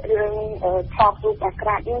រិតរឿងថតរូបអាក្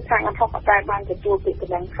រាតនេះខាងអធិបតេយ្យបានទទួលពីក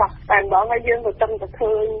ន្លែងខ្លះតែម្ដងហើយយើងក៏តែ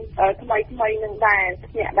ឃើញថ្មីនឹងដែរ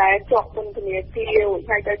អ្នកដែលជាប់ពន្ធនាគារ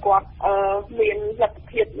ហើយតែគាត់មានលទ្ធ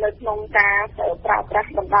ភាពនៅក្នុងការប្រើប្រាស់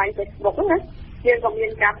បណ្ដាញ Facebook ណាយើងក៏មា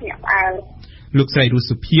នការភ្ញាក់ផ្អើលលោកស្រីរស់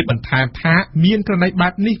សុភីបន្ថែមថាមានករណីបែ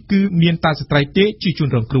បនេះគឺមានតែស្ត្រីទេជាជន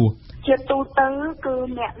រងគ្រោះជាទូទៅគឺ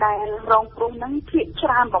អ្នកដែលរងគ្រោះហ្នឹងភាគច្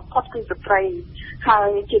រើនបំផុតគឺស្ត្រីហើយ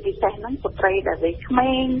ជាពិសេសហ្នឹងស្ត្រីដែលវ័យក្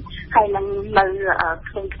មេងហើយនឹងនៅ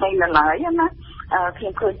ក្មេងៗនៅឡើយណាខ្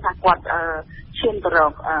ញុំឃើញថាគាត់ឈានទៅរ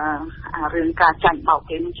ករឿងការចាញ់បោក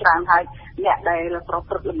គេនឹងច្រើនហើយអ្នកដែលប្រ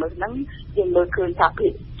ព្រឹត្តល្មើសហ្នឹងយើងមើលឃើញថាភា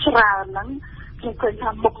គច្រើនហ្នឹង ខ្ញុំឃើញថា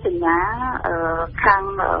មុខសញ្ញាខាង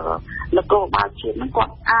នគរបាលជាតិហ្នឹងគា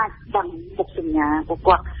ត់អាចដឹងមុខសញ្ញា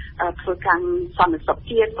គាត់ធ្វើការសន្តិសុខ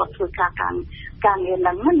ជាតិគាត់ធ្វើការងារហ្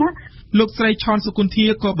នឹងណាលោកស្រីឆនសុគន្ធា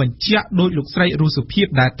ក៏បញ្ជាក់ដោយលោកស្រីរស់សុភាព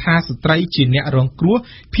ដែលថាស្ត្រីជាអ្នករងគ្រោះ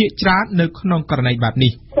ភាគច្រើននៅក្នុងករណីបែប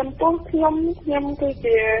នេះចំពោះខ្ញុំគឺ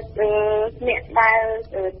ជាអ្នកដែល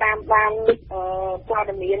តាមបានព័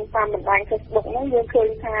ត៌មានតាមបណ្ដាញ Facebook ហ្នឹងយើងឃើញ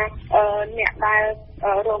ថាអ្នកដែល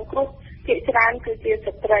រងគ្រោះភាគច្រើនគឺជា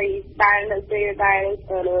ស្ត្រីដែលនៅពេលដែល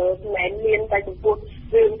មិនមានតែចំពោះ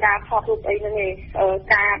រឿងការថតរូបអីហ្នឹងឯង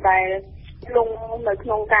ការដែលលងនៅក្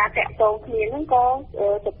នុងការតាក់ទងគ្នាហ្នឹងក៏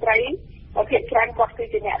ស្ត្រីភាគច្រើនគាត់គឺ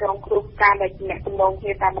ជាអ្នករងគ្រោះការដែលអ្នកទំនងគ្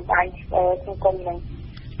នាតាមបណ្ដាញសង្គមហ្នឹង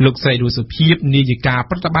លោកស្រីរស់សុភាពនាយិកា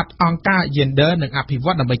ប្រតិបត្តិអង្គការ Gender និងអភិវ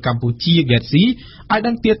ឌ្ឍដើម្បីកម្ពុជា GETC ឲ្យ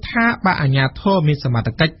ដឹងទៀតថាបើអាជ្ញាធរមានសមត្ថ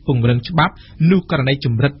កិច្ចពង្រឹងច្បាប់នោះករណីច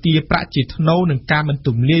ម្រិតទារប្រាក់ជាថ្នូរនឹងការមិនទ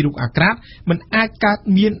ម្លាយរូបអាក្រាតមិនអាចកើត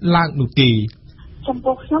មានឡើងនោះទេចំ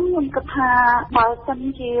ពោះខ្ញុំគិតថាបើសិន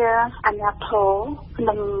ជាអាជ្ញាធរក្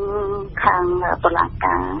នុងខាងតុលា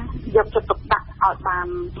ការយកចិត្តទុកដាក់ឲ្យបាន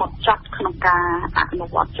ហ្មត់ចត់ក្នុងការអនុ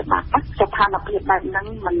វត្តច្បាប់ស្ថានភាពបែបហ្នឹង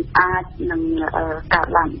มันអាចនឹងកើត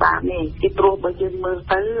ឡើងបានទេពីព្រោះបើយើងមើល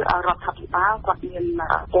ទៅរដ្ឋាភិបាលគាត់មាន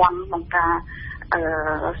ព័ន្ធក្នុងការ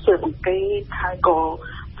ស៊ើបអង្កេតហើយក៏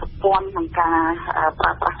ប្រព័ន្ធក្នុងការប្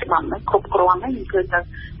រើប្រាស់ច្បាប់នេះគ្រប់គ្រាន់ហើយខ្ញុំឃើញថា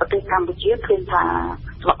ប្រទេសកម្ពុជាឃើញថា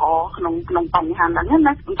ល្អក្នុងបញ្ហាហ្នឹង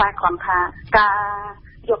ណាប៉ុន្តែគ្រាន់ថាការ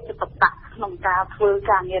យកចិត្តទុកដាក់ក្នុងការធ្វើ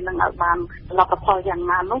ការងារនឹងឲ្យបានលទ្ធផលយ៉ាង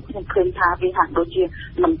ណានោះខ្ញុំឃើញថាវាហាក់ដូចជា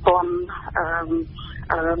មិនទា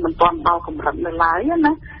ន់ដល់កម្រិតនៅឡើយ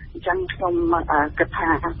ណាអញ្ចឹងខ្ញុំគិតថា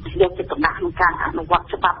យកចិត្តទុកដាក់ក្នុងការអនុវត្ត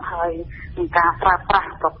ច្បាប់ហើយក្នុងការប្រើប្រាស់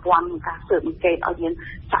ប្រព័ន្ធការស៊ើបអង្កេតឲ្យមាន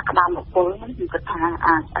សក្តានុពលខ្ញុំគិតថា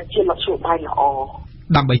អាចជាមធ្យោបាយល្អ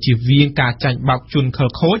ដើម្បីជៀសវាងការចាញ់បោកជនខិល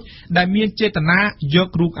ខូចដែលមានចេតនាយក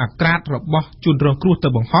រូបអាក្រាតរបស់ជនរងគ្រោះទៅ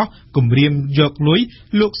បង្ហោះគំរាមយកលុយ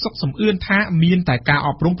លោកសុកសំអឿនថាមានតែការអ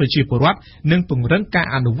ប់រំប្រជាពលរដ្ឋនិងពង្រឹងការ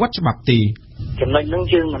អនុវត្តច្បាប់ទេចំណុចហ្នឹង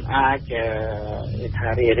យើងមិនអាចថា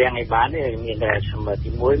រៀបរៀងឲ្យបានទេមានតែសម្បត្តិទី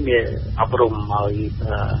1មានអប់រំឲ្យប្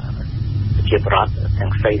រជាពលរដ្ឋទាំ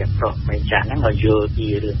ងស្រីទាំងប្រុសមិនចាស់ហ្នឹងឲ្យយល់ពី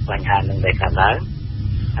រឿងបញ្ហាហ្នឹងដែលកើតឡើង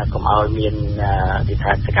កុំឲ្យមានទី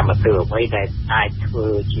ថាសកម្មភាពអ្វីដែលអាចធ្វើ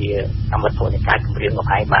ជាកម្មវត្ថុនៃការគម្រាមកំ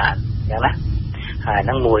ហែងបានអញ្ចឹងណាហើយហ្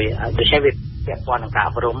នឹងមួយដូច្នេះវាពាក់ព័ន្ធនឹងការ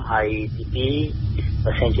អប់រំហើយទី2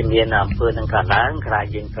បើសិនជាមានអំពើនឹងកើតឡើងក្រៅ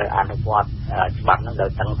យើងត្រូវអនុវត្តច្បាប់ហ្នឹងដោ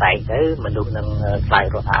យតឹងតែងទៅមនុស្សនឹងខ្លាច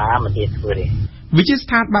រត់មិនហ៊ានធ្វើទេវិទ្យាស្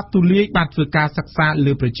ថានបាត់ទូលាយបានធ្វើការសិក្សា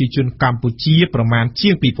លើប្រជាជនកម្ពុជាប្រមាណជា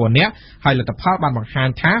ង 2000 នាក់ហើយលទ្ធផលបានបង្ហាញ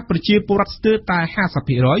ថាប្រជាពលរដ្ឋស្ទើរតែ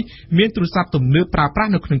 50% មានទូរស័ព្ទទំនើបប្រើប្រា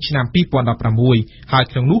ស់នៅក្នុងឆ្នាំ 2016 ហើយ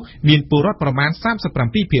ក្នុងនោះមានពលរដ្ឋប្រមាណ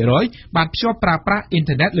 37% បានភ្ជាប់ប្រើប្រាស់អ៊ីន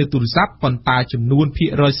ធឺណិតលើទូរស័ព្ទប៉ុន្តែចំនួនភាគ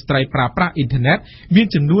រយស្ត្រីប្រើប្រាស់អ៊ីនធឺណិតមាន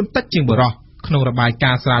ចំនួនតិចជាងបុរសក្នុងរបាយ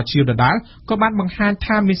ការណ៍ស្រាវជ្រាវដដែលក៏បានបង្ហាញ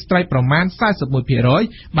ថាមានស្ត្រីប្រមាណ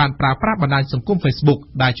 41% បានប្រើប្រាស់បណ្ដាញសង្គម Facebook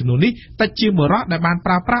ដែលចំនួននេះតិចជាងបុរសដែលបាន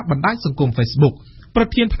ប្រើប្រាស់បណ្ដាញសង្គម Facebook ប្រ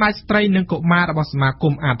ធានផ្នែកស្ត្រីនិងកុមាររបស់សមាគ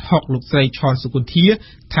មអាត60លោកស្រីឆនសុគន្ធា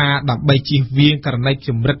ថាដើម្បីជៀសវាងករណីច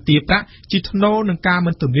ម្រិតទារប្រាក់ជាថ្នូរនឹងការ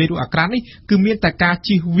មិនទម្លាយរូបអាក្រាតនេះគឺមានតែការ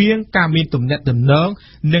ជៀសវាងការមានទំនាក់ទំនង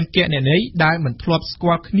និងគណនីដែលមិនធ្លាប់ស្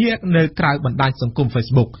គាល់គ្នានៅក្រៅបណ្ដាញសង្គម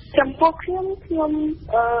Facebook ចំពោះខ្ញុំ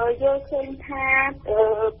យល់ឃើញថា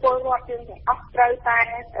ពលរដ្ឋយើងទាំងអស់ត្រូវតែ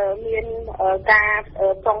មានការ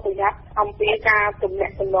ប្រុងប្រយ័ត្នអំពីការទំនា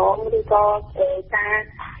ក់ទំនងឬក៏ការ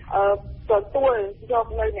ទទួលយក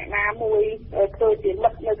នៅអ្នកណាមួយធ្វើជាមិ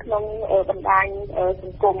ត្តនៅក្នុងបណ្ដាញស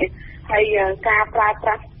ង្គមហើយការប្រើប្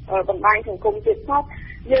រាស់បណ្ដាញសង្គមទៀតផង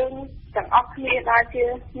យើងទាំងអស់គ្នាដែលជា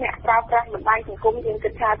អ្នកប្រើប្រាស់បណ្ដាញសង្គមយើងគិ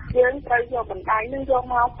តថាយើងត្រូវយកបណ្ដាញនឹងយក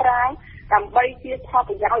មកប្រើដើម្បីជាផល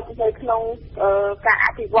ប្រយោជន៍នៅក្នុងការអ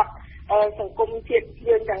ភិវឌ្ឍសង្គមជាតិ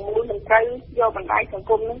យើងទាំងមូលមិនត្រូវយកបណ្ដាញសង្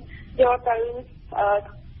គមនឹងយកទៅ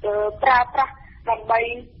ប្រើប្រាស់ដើម្បី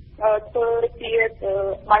ធ្វើជា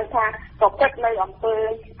បើថាប្រព្រឹត្តនៅអំពើ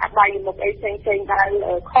អបាយមុខអីផ្សេងៗដែល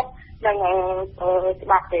ខុសនឹងច្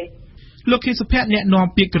បាប់ទេលោកខៀវសុភ័ក្រអ្នកនាំ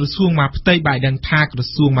ពាក្យក្រសួងមហាផ្ទៃបានដឹងថាក្រ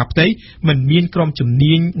សួងមហាផ្ទៃមិនមានក្រុមជំ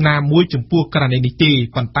នាញណាមួយចំពោះករណីនេះទេ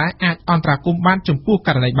ប៉ុន្តែអាចអន្តរាគមន៍បានចំពោះក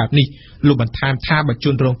រណីបែបនេះលោកបន្ថែមថាបើជ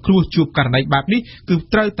នរងគ្រោះជួបករណីបែបនេះគឺ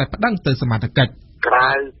ត្រូវតែប្តឹងទៅសមត្ថកិច្ចក្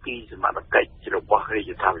រៅពីសមត្ថកិច្ចរបស់រាជ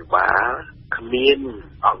រដ្ឋាភិបាលគ្មាន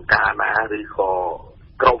អង្គការណាឬក៏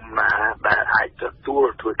ក្រុមណាដែលអាចទទួល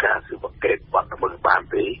ធ្វើការស៊ើបអង្កេតបាត់ល្មើសបាន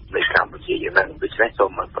ទេនៅកម្ពុជាយ៉ាងហ្នឹងដូច្នេះសូ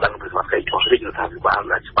មប្តឹងទៅសមត្ថកិច្ចរបស់រាជរដ្ឋាភិបាល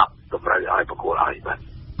ដែលច្បាប់តម្រូវឲ្យប្រគល់ឲ្យបាទ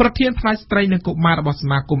ប្រធានផ្នែកស្ត្រីនិងកុមាររបស់ស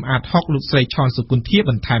មាគមអាត60លោកស្រីឆនសុគន្ធា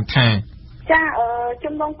បន្ថែមថាចា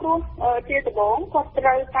ចំណ ក្នុងគ្រោះជាដំបូងគាត់ត្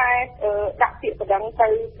រូវតែដាក់ពាក្យបណ្ដឹងទៅ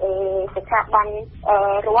ស្ថាប័ន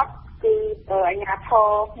រដ្ឋគឺអាជ្ញាធរ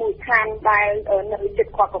មូលដ្ឋានដែលនៅជិត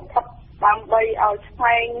គាត់បំផុតដើម្បីឲ្យស្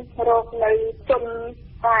វែងរកនៅជន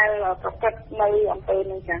ដែលប្រព្រឹត្តនៅអំពើ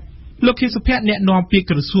នោះចា៎លោកខៀវសុភ័ក្រអ្នកនាំពាក្យ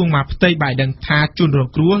ក្រសួងមហាផ្ទៃបានដឹងថាជនរង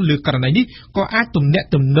គ្រោះលើករណីនេះក៏អាចទំនាក់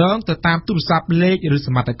ទំនងទៅតាមទូរស័ព្ទលេខឬស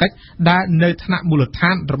មត្ថកិច្ចដែលនៅថ្នាក់មូលដ្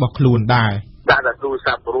ឋានរបស់ខ្លួនដែរដាក់ទូរ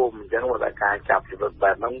ស័ព្ទរួមអញ្ចឹងបើការចាប់ជីវិត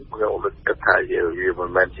បែបហ្នឹងខ្ញុំគិតថាវាមិន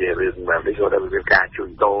មែនជារឿងបែបនេះក៏ដែលមានការជួញ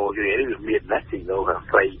ដូរយនេះវាមានណាស៊ីណូខាង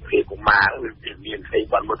ស្រីភេទកុមារវាមានស្អី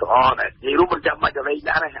បាត់មកទាំងអស់ដែរនេះរួមមិនចាំបាច់ទៅលេង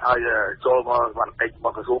ដែរឲ្យចូលមកសមត្ថកិច្ចរប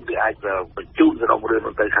ស់ក្រសួងគេអាចបញ្ជូនក្នុងរឿង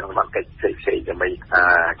ទៅខាងសមត្ថកិច្ចផ្សេងៗដើម្បី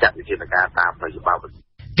ចាត់វិធានការតាមផ្លូវច្បាប់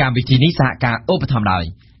កម្មវិធីនេះសហការឧបត្ថម្ភដោយ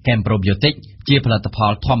Cambodia ជាផលិតផ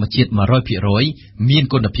លធម្មជាតិ 100% មាន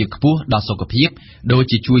គុណភាពខ្ពស់ដល់សុខភាពដូច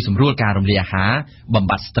ជាជួយសម្រួលការរំលាយអាហារបំ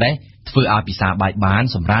បត្តិ stress ធ្វើឲ្យពិសាបាយបាន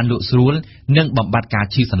សម្រានលក់ស្រួលនិងបំបត្តិការ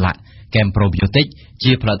ឈឺសន្លាក់ Cambodia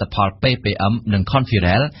ជាផលិតផល PPM និង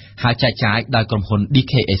Conferel ហើយចែកចាយដោយក្រុមហ៊ុន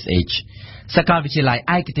DKSH សាកលវិទ្យាល័យ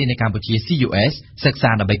ឯកទេសនៅកម្ពុជា CUS សិក្សា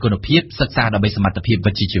ដើម្បីគុណភាពសិក្សាដើម្បីសមត្ថភាព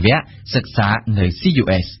វិជ្ជាជីវៈសិក្សានៅ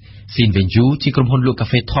CUS Sinvenju ជាក្រុមហ៊ុនលក់កា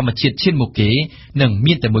ហ្វេធម្មជាតិឈានមុខគេនិង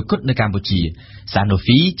មានតែមួយគត់នៅកម្ពុជា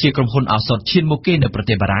Sanofi ជាក្រុមហ៊ុនឱសថឈានមុខគេនៅប្រ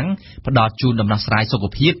ទេសបារាំងផ្ដល់ជូនដំណោះស្រាយសុខ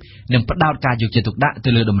ភាពនិងផ្ដោតការយកចិត្តទុកដាក់ទៅ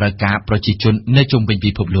លើតម្រូវការប្រជាជននៅជុំវិញ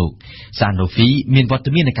ពិភពលោក Sanofi មានវត្ត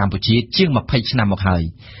មាននៅកម្ពុជាជាង20ឆ្នាំមកហើយ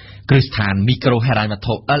គ្រឹះស្ថានមីក្រូហិរញ្ញវត្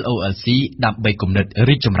ថុ LOLC ដើម្បីគំនិត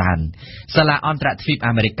រីកចម្រើនសាលាអន្តរទ្វីប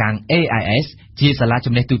អាមេរិក AIS ជាសាលា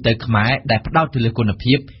ចំណេះទូទៅខ្មែរដែលផ្ដោតទៅលើគុណ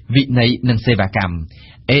ភាពវិន័យនិងសេវាកម្ម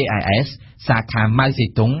AIS សាខាម៉ៅសេ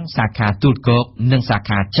តុងសាខាទូតកោកនិងសា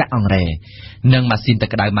ខាចាក់អង្រែនិងម៉ាស៊ីនទឹក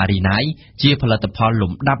ក្តៅ Marinai ជាផលិតផល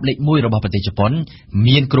លំដាប់លេខ1របស់ប្រទេសជប៉ុន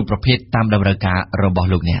មានគ្រប់ប្រភេទតាមតម្រូវការរបស់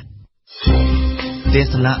លោកអ្នកទេ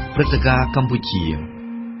សនាព្រឹត្តិការណ៍កម្ពុជា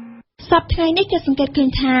សប្តាហ៍នេះគេសង្កេតឃើញ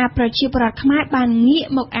ថាប្រជាពលរដ្ឋខ្មែរបានងាក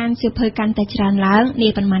មកអានសៀវភៅកាន់តែច្រើនឡើងនា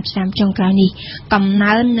ប៉ុន្មានឆ្នាំចុងក្រោយនេះកំ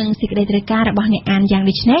ណើននិងសេចក្តីត្រូវការរបស់អ្នកអានយ៉ាង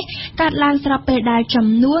ដូចនេះកើតឡើងស្របពេលដែលចំ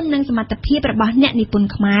នួននិងសមត្ថភាពរបស់អ្នកនិពន្ធ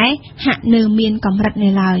ខ្មែរហាក់នៅមានកម្រិតនៅ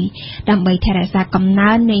ឡើយដើម្បីថែរក្សាកំ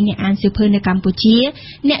ណើននៃអ្នកអានសៀវភៅនៅកម្ពុជា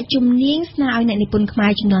អ្នកជំនាញស្នើឲ្យអ្នកនិពន្ធខ្មែ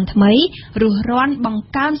រជំនាន់ថ្មីរុះរាន់បង្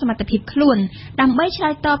កើនសមត្ថភាពខ្លួនដើម្បីឆ្លើ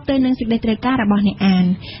យតបទៅនឹងសេចក្តីត្រូវការរបស់អ្នកអាន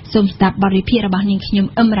សូមស្ដាប់បទវិភាគរបស់នាងខ្ញុំ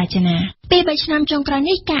អឹមរចនាពេល3ឆ្នាំចុងក្រោយ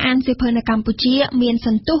នេះការអានសៀវភៅនៅកម្ពុជាមានស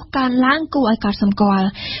ន្ទុះកើនឡើងគួរឲ្យកត់សម្គាល់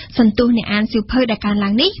សន្ទុះអ្នកអានសៀវភៅដែលកើនឡើ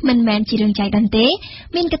ងនេះមិនមែនជារឿងចៃដន្យទេ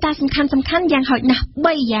មានកត្តាសំខាន់យ៉ាងហោចណាស់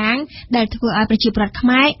3យ៉ាងដែលធ្វើឲ្យប្រជាពលរដ្ឋខ្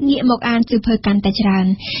មែរងាកមកអានសៀវភៅកាន់តែច្រើន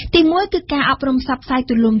ទី1គឺការអប់រំផ្សព្វផ្សាយ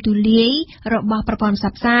ទូលំទូលាយរបស់ប្រព័ន្ធផ្ស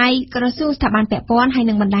ព្វផ្សាយក្រសួងស្ថាប័នពាក់ព័ន្ធហើយ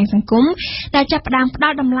និងបណ្ដាញសង្គមដែលចាប់ផ្ដើមផ្ដ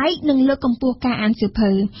ល់តម្លៃនិងលើកកម្ពស់ការអានសៀវភៅ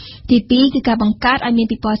ទី2គឺការបង្កើតឲ្យមាន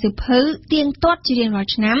ពិព័រណ៍សៀវភៅទៀងទាត់ជារៀងរាល់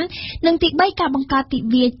ឆ្នាំនិងទី3ការបង្កើតទិ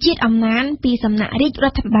វាជាតិអំណានពីសំណាក់រាជរ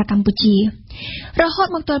ដ្ឋាភិបាលកម្ពុជារហូត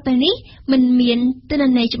មកទល់ពេលនេះមិនមានទិន្ន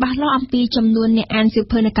ន័យច្បាស់លាស់អំពីចំនួនអ្នកអានសៀវ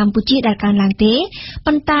ភៅនៅកម្ពុជាដែលកើនឡើងទេ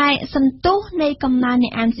ប៉ុន្តែសន្ទុះនៃកំណើនអ្ន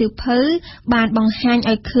កអានសៀវភៅបានបង្ហាញ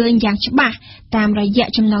ឲ្យឃើញយ៉ាងច្បាស់តាមរយៈ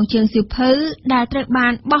ចំណងជើងសៀវភៅដែលត្រូវបា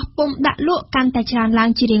នបោះពុម្ពដាក់លក់កាន់តែច្រើនឡើង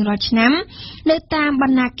ជារៀងរាល់ឆ្នាំនៅតាមប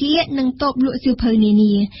ណ្ណាគារនិងតូបលក់សៀវភៅនា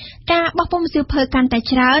នាការបោះពុម្ពសៀវភៅកាន់តែ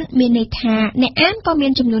ច្រើនមានន័យថាអ្នកអានក៏មា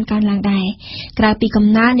នចំនួនកើនឡើងដែរក្រៅពីកំ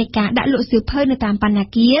ណើននៃការដាក់លក់សៀវភៅនៅតាមបណ្ណា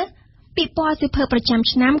គារពិព័រណ៍សៀវភៅប្រចាំ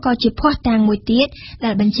ឆ្នាំក៏ជាភស្តុតាងមួយទៀតដែ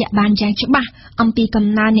លបញ្ជាក់បានយ៉ាងច្បាស់អំពីកំ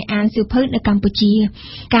ណើនអ្នកអានសៀវភៅនៅកម្ពុជា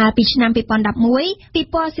កាលពីឆ្នាំ2011ពិ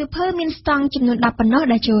ព័រណ៍សៀវភៅមានស្តង់ចំនួន10ប៉ុណ្ណោះ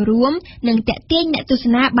ដែលចូលរួមនិងទាក់ទាញអ្នកទស្ស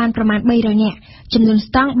នាបានប្រមាណ300នាក់ចំនួន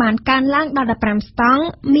ស្តង់បានកើនឡើងដល់15ស្តង់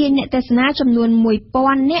មានអ្នកទស្សនាចំនួន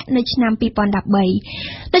1000នាក់នៅឆ្នាំ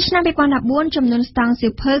2013នៅឆ្នាំ2014ចំនួនស្តង់សៀ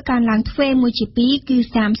វភៅកើនឡើងទ្វេមួយជា2គឺ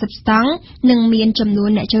30ស្តង់និងមានចំនួន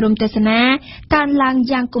អ្នកចូលរួមទស្សនាកើនឡើង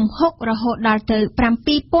យ៉ាងគំហុករហូតដល់ទៅ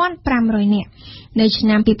7500នាក់នៅឆ្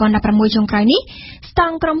នាំ2016ចុងក្រោយនេះស្ត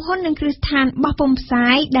ង់ក្រុមហ៊ុននិងគ្រឹះស្ថានបោះពុម្ពផ្សា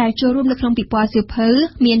យដែលចូលរួមនៅក្នុងពិព័រណ៍សៀវភៅ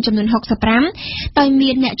មានចំនួន65ដោយមា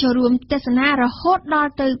នអ្នកចូលរួមទស្សនារហូតដ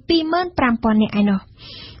ល់ទៅ25000នាក់ឯណោះ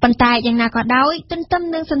ប៉ុន្តែយ៉ាងណាក៏ដោយទន្ទឹម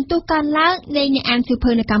នឹងសន្ទុះកើនឡើងនៃអ្នកអានសៀវ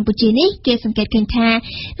ភៅនៅកម្ពុជានេះគេសង្កេតឃើញថា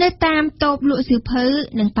នៅតាមតូបលក់សៀវភៅ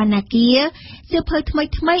និងបណ្ណាគារសៀវភៅ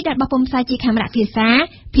ថ្មីដែលបោះពុម្ពផ្សាយជាខេមរៈភាសា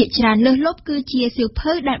ភាគច្រើនលើសលប់គឺជាសៀវ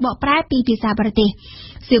ភៅដែលបកប្រែពីភាសាបរទេស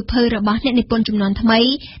សៀវភៅរបស់អ្នកនិពន្ធជំនាន់ថ្មី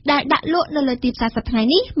ដែលដាក់លក់នៅលើទីផ្សារសប្តាហ៍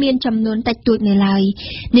នេះមានចំនួនតិចតួចនៅឡើយ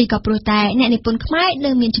នេះក៏ព្រោះតែអ្នកនិពន្ធខ្មែរ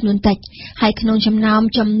នៅមានចំនួនតិចហើយក្នុងចំណោម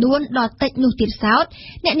ចំនួនដ៏តិចនោះទៀតសោត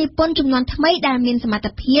អ្នកនិពន្ធជំនាន់ថ្មីដែលមានសមត្ថ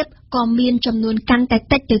ភាព ក៏មានចំនួនកាន់តែ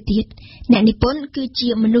តិចទៅទៀតអ្នកនិពន្ធគឺជា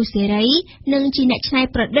មនុស្សសេរីនិងជាអ្នកច្នៃ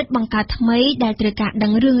ប្រឌិតបង្កើតថ្មីដែលត្រូវការដឹ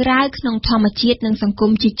ងរឿងរ៉ាវក្នុងធម្មជាតិនិងសង្គ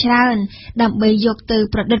មជាច្រើនដើម្បីយកទៅ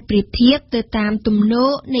ប្រឌិតប្រៀបធៀបទៅតាមទំនោរ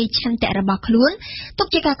នៃឆន្ទៈរបស់ខ្លួនទុក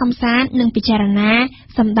ជាការកំសាន្តនិងពិចារណា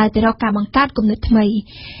សំដៅទៅរកការបង្កើតគំនិតថ្មី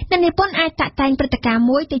អ្នកនិពន្ធអាចតាក់តែងព្រឹត្តិការណ៍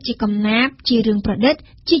មួយទៅជាកំណាព្យជារឿងប្រឌិត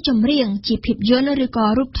ជាចម្រៀងជាភាពយន្តឬក៏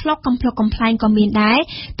រូបថ្លុកកំប្លុកកំប្លែងក៏មានដែរ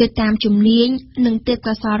ទៅតាមជំនាញនិងទេព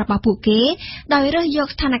កោសល្យរបស់ពួកគេដោយរើសយក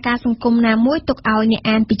ស្ថានភាពសង្គមណាមួយទុកឲ្យអ្នក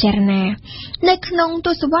អានពិចារណានៅក្នុងទ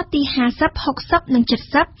សវត្សរ៍ទី50 60 និង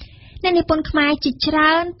 70អ្នកនិពន្ធខ្មែរជាច្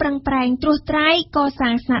រើនប្រឹងប្រែងត្រួសត្រាយកសា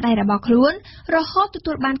ងស្នាដៃរបស់ខ្លួនរហូតទ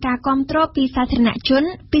ទួលបានការគាំទ្រពីសាធារណជន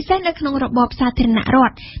ពិសេសនៅក្នុងរបបសាធារណរ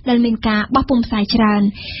ដ្ឋដែលមានការបោះពុម្ពផ្សាយច្រើន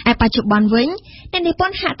ឯបច្ចុប្បន្នវិញអ្នកនិព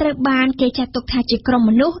ន្ធហាក់ត្រូវបានគេចាត់ទុកថាជាក្រុម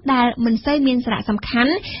មនុស្សដែលមិនសូវមានសារៈសំខា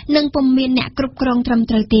ន់និងពុំមានអ្នកគ្រប់គ្រងត្រឹម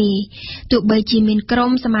ត្រូវទេទោះបីជាមានក្រុ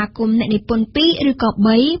មសមាគមអ្នកនិពន្ធ2ឬក៏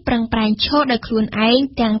3ប្រឹងប្រែងឈរដោយខ្លួនឯង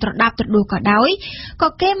ទាំងត្រដាប់ត្រដួលក៏ដោយក៏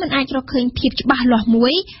គេមិនអាចរកឃើញភាពច្បាស់លាស់មួ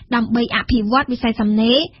យដើម្បីអភិវឌ្ឍវិស័យសំ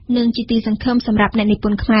ណេរនិងជាទីសង្ឃឹមសម្រាប់អ្នកនិព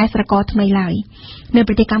ន្ធខ្មែរស្រករថ្មីឡើយនៅ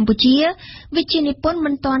ប្រទេសកម្ពុជាវិជ្ជានិពន្ធ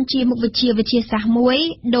មិនទាន់ជាមុខវិជ្ជាវិទ្យាសាស្ត្រមួយ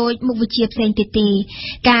ដោយមុខវិជ្ជាផ្សេងទៀតទេ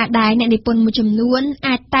ការដែលអ្នកនិពន្ធមួយចំនួន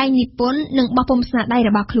អាចតែងនិពន្ធនិងបោះពុម្ពស្នាដៃរ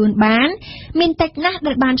បស់ខ្លួនបានមានតិចណាស់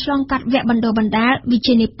ដែលបានឆ្លងកាត់វគ្គបណ្ដុះបណ្ដាលវិជ្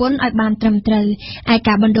ជានិពន្ធឲ្យបានត្រឹមត្រូវឯ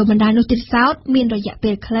ការបណ្ដុះបណ្ដាលនោះទៀតសោតមានរយៈ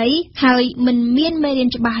ពេលខ្លីហើយមិនមានមេរៀន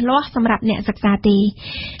ច្បាស់លាស់សម្រាប់អ្នកសិក្សាទេ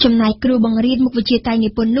ចំណែកគ្រូបង្រៀនមុខវិជ្ជាតែងនិ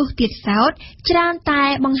ពន្ធនោះទៀតសោតច្រើនតែ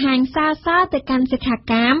បង្ហាញសារសើរទៅកាន់សិក្ខា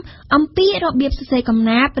កាមអំពីរបៀបសរសេរកំ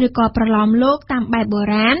ណាព្យឬក៏ប្រឡំលោកតាមបែបបុ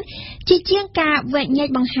រាណជាជាងការវែកញែក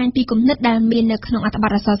បង្ហាញពីគំនិតដែលមាននៅក្នុងអត្ថបទ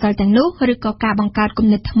អក្សរសិល្ប៍ទាំងនោះឬក៏ការបង្កើតគំ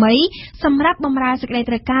និតថ្មីសម្រាប់បម្រើសេចក្តី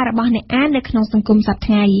ត្រូវការរបស់អ្នកអាននៅក្នុងសង្គមសព្វ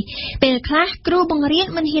ថ្ងៃពេលខ្លះគ្រូបង្រៀន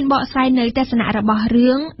មិនហ៊ានបកស្រាយនៅទស្សនៈរបស់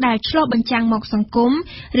រឿងដែលឆ្លុះបញ្ចាំងមកសង្គម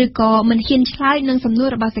ឬក៏មិនហ៊ានឆ្លើយនឹងសំណួរ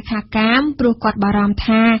របស់សិក្ខាកាមព្រោះគាត់បារម្ភ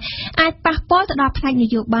ថាអាចប៉ះពាល់ទៅដល់ផ្នែកន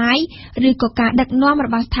យោបាយឬក៏ការដឹកនាំរ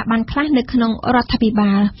បស់ស្ថាប័នខ្លះនៅក្នុងរដ្ឋាភិ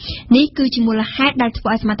បាលនេះគឺជាមូលហេតុដែលធ្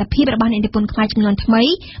វើឲ្យសមត្ថភាពរបស់អ្នកនិពន្ធខ្មែរចំនួនថ្មី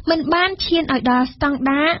មិនបានឈានឲ្យដល់ស្តង់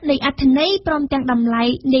ដារនៃអត្ថន័យព្រមទាំងតម្លៃ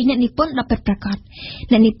នៃអ្នកនិពន្ធដ៏ពិតប្រាកដ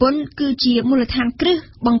អ្នកនិពន្ធគឺជាមូលដ្ឋានគ្រឹះ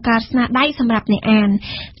បង្កើតស្នាដៃសម្រាប់អ្នកអាន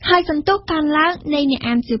ហើយសន្ទុះកើនឡើងនៃអ្នក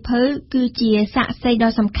អានសៀវភៅគឺជាសាក្សី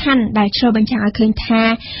ដ៏សំខាន់ដែលឆ្លុះបញ្ចាំងឲ្យឃើញថា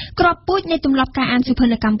ក្របពូជនៃទម្លាប់ការអានសៀវភៅ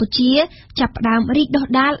នៅកម្ពុជាចាប់ផ្ដើមរីកដុះ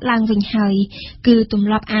ដាលឡើងវិញហើយគឺទម្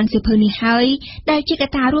លាប់អានសៀវភៅនេះហើយដែលជាក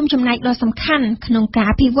ត្តារួមចំណែកដ៏សំខាន់ក្នុងការ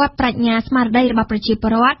អភិវឌ្ឍប្រាជ្ញាស្មារតីរបស់ប្រជាពល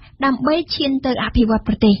រដ្ឋដើម្បីឈានទៅអភិវឌ្ឍ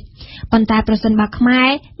ប្រទេសប៉ុន្តែប្រសិនបើខ្មែរ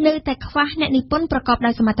នៅតែខ្វះអ្នកនិពន្ធប្រកប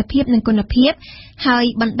ដោយសមត្ថភាពនិងគុណភាពហើយ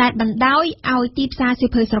បណ្តែតបណ្ដោយឲ្យទីផ្សារសៀវ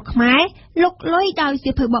ភៅស្រុកខ្មែរលុកលុយដោយ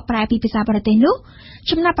សៀវភៅបកប្រែពីភាសាបរទេសនោះ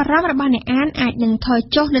ចំណាប់អារម្មណ៍របស់អ្នកអានអាចនឹងថយ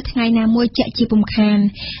ចុះនៅថ្ងៃណាមួយជាក់ជាពុំខាន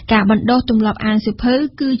ការបណ្ដុះទម្លាប់អានសៀវភៅ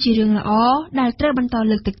គឺជារឿងល្អដែលត្រូវបន្ត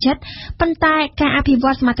លើកទឹកចិត្តប៉ុន្តែការអភិវ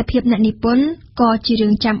ឌ្ឍសមត្ថភាពអ្នកនិពន្ធក៏ជារឿ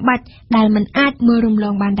ងចាំបាច់ដែលមិនអាចមើលរំល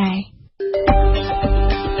ងបានដែរ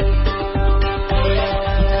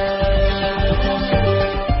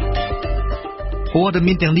ព័ត៌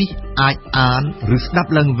មានទាំងនេះអាចអានឬស្ដាប់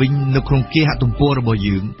ឡើងវិញនៅក្នុងគេហទំព័ររបស់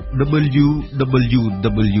យើង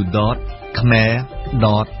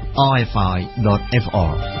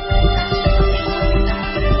www.khmer.rfi.fr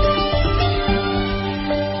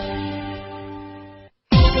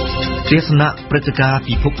ទេសនាព្រឹត្តិការណ៍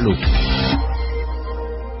ពិភពលោក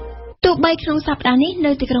ទោះបីក្នុងសប្តាហ៍នេះ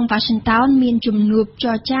នៅទីក្រុង Washington មានជំនួបច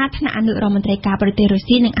រចាថ្នាក់អនុរដ្ឋមន្ត្រីការប្រទេសរុស្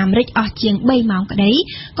ស៊ីនិងអាមេរិកអស់ជាង3ម៉ោងក្តី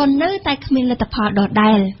ក៏នៅតែគ្មានលទ្ធផលដ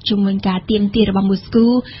ដែលជំវិញការទាមទាររបស់មូស្គូ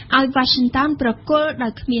ឲ្យ Washington ប្រគល់ដោ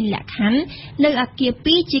យគ្មានលក្ខខណ្ឌនៅអគារ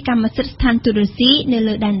2ជាកម្មសិទ្ធិស្ថានទូតរុស្ស៊ីនៅ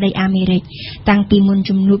លើដែនដីអាមេរិកតាំងពីមុន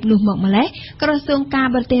ជំនួបនោះមកម្លេះក្រសួងការ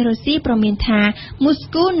បរទេសរុស្ស៊ីប្រមានថាមូស្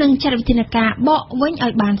គូនឹងចាត់វិធានការបកវិញឲ្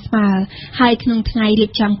យបានស្មើហើយក្នុងថ្ងៃរៀ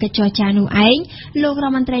បចំកិច្ចចរចានោះឯងលោករ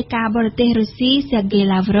ដ្ឋមន្ត្រីការបរទេសរុស្ស៊ី Sergei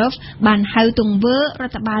Lavrov បានហៅទង្វើរ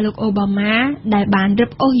ដ្ឋបាលលោកអូបាម៉ាដែលបានរឹ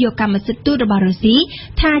បអូសយកកម្មសិទ្ធិទូតរបស់រុស្ស៊ី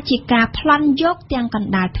ថាជាការប្លន់យកទាំងក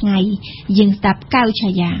ណ្ដាលថ្ងៃយើងស្ដាប់កៅឆា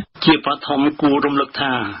យាជាបឋមគួររំលឹក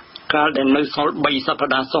ថាកាលដែលនៅសល់3សប្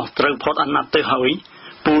តាហ៍សោះត្រូវផុតអាណត្តិទៅហើយ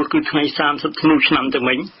ពលគឺថ្ងៃ30ធ្នូឆ្នាំទៅ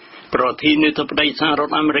វិញប្រធានាធិបតីសហរដ្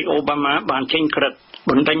ឋអាមេរិកអូបាម៉ាបានចេញក្រឹត្យ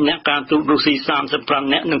បណ្ដេញអ្នកការទូតរុស្ស៊ី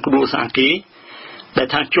35នាក់និងគ្រួសារគេដែល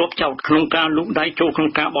ថាជាប់ចោទក្នុងការលូកដៃចូលក្នុង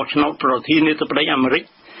ការបោះឆ្នោតប្រធានាធិបតីអាមេរិក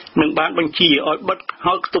និងបានបញ្ជាឲ្យបិទ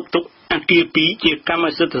ហើយខ្ទប់ទុកអគារ2ជាកម្ម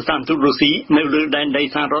សិទ្ធិស្ថានទូតរុស្ស៊ីនៅលើដែនដី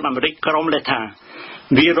សហរដ្ឋអាមេរិកក្រុមលេថា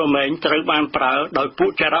វារមែងត្រូវបានប្រើដោយពួក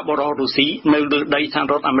ចរបុរសរុស្ស៊ីនៅលើដីសហ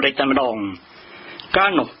រដ្ឋអាមេរិកតែម្ដងកា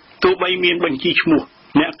លនោះទោះបីមានបញ្ជីឈ្មោះ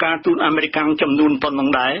អ្នកការទូតអាមេរិកចំនួនប៉ុណ្ណឹង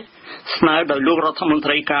ដែរស្នើដោយលោករដ្ឋមន្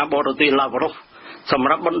ត្រីការបរទេសឡាវរ៉ូសសម្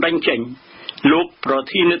រាប់បណ្ដឹងចេញលោកប្រ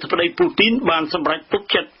ធានាធិបតីពូទីនបានសម្រេចទុក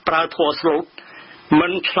ចិត្តប្រើធម៌ស្លូតមិ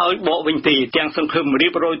នឆ្លើយបកវិញទេទាំងសង្ឃឹមរៀ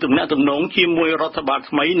បរយទំនាក់ទំនងជាមួយរដ្ឋបាល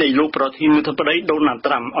ថ្មីនៃលោកប្រធានាធិបតីដូណាល់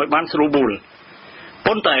ត្រាំឲ្យបានស្រួលបួល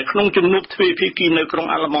ប៉ុន្តែក្នុងជំនួបទ្វេភាគីនៅក្រុង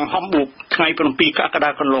អាល្លឺម៉ង់ហំប៊ូកថ្ងៃ7កក្កដា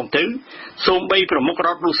កន្លងទៅសូម្បីប្រមុខរ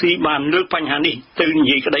ដ្ឋរុស្ស៊ីបានលើកបញ្ហានេះទៅនិ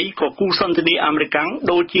យាយក្តីក៏គូសន្ទនាអាមេរិក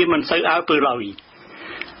ដូចជាមិនសូវអើពើឡើយ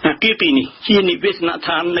អាគារពីរនេះជានិវេសនដ្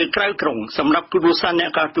ឋាននៅក្រៅក្រុងសម្រាប់គ្រួសារអ្ន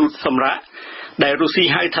កការទូតសម្រាប់ដែលរុស្ស៊ី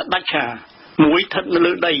ហៅថាដាច់ឆាមួយស្ថិតនៅ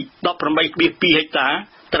លើដី 18.2 ហិកតា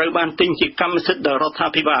ត្រូវបានទិញជាកម្មសិទ្ធិដោយរដ្ឋា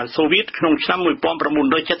ភិបាលសូវៀតក្នុងឆ្នាំ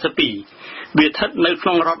 1972 វាស្ថិតនៅក្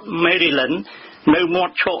នុងរដ្ឋ Maryland នៅមា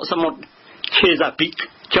ត់ឈកសមុទ្រ Chesapeake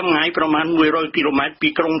ចម្ងាយប្រមាណ100គីឡូម៉ែត្រពី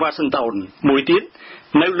ក្រុង Washington មួយទៀត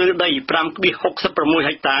នៅលើដី 5.66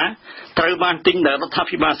 ហិកតាត្រូវបានទិញដោយរដ្ឋា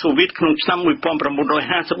ភិបាលសូវៀតក្នុងឆ្នាំ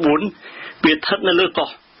 1954 វាស្ថិតនៅលើកោះ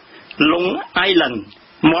Long Island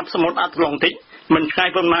មាត់សមុទ្រអាត្លង់តិកមិនឆ្ងាយ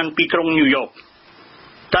ប៉ុន្មានពីក្រុងញូវយ៉ក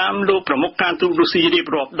តាមលោកប្រមុខការទូតរុស្ស៊ីរៀប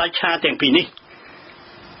រាប់ដាច់ឆាទាំងពីរនេះ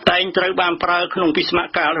តែងត្រូវបានប្រើក្នុងពិស្ម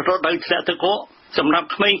កាលរដូវធ្លាក់ទឹកកកសម្រាប់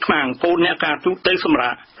ក្មេងខ្មាំងកូនអ្នកការទូតទៅសម្រា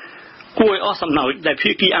ប់គួរឲ្យអស់សំណើចដែល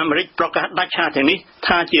ភាគីអាមេរិកប្រកាសដាច់ឆាទាំងនេះ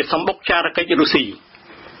ថាជាសម្បុកចារកិច្ចរុស្ស៊ី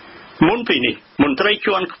មុនពីនេះមន្ត្រី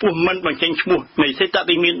ជាន់ខ្ពស់មិនបញ្ចេញឈ្មោះនៃសេត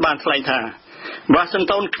វិមានបានថ្លែងថាវ៉ាស៊ីន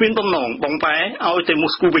តោនគ្មានបំណងបង្វែរឲ្យទៅមូ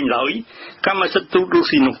ស្គូវិញឡើយកម្មសិទ្ធិទូតរុស្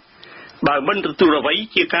ស៊ីនោះបើមិនទទួលអ្វី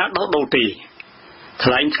ជាការដោះដូរទេថ្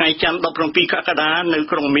លែងថ្ងៃច័ន្ទ17កក្កដានៅ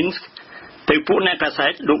ក្រុងមីនស្កទៅពួកអ្នកកាសែ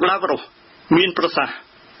តលោកឡាវរ៉ូសមានប្រសាសន៍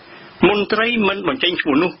មន្ត្រីមិនបញ្ចេញឈ្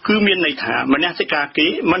មោះនោះគឺមានន័យថាមនសិការគេ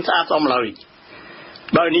មិនស្អាតស្អំឡើយ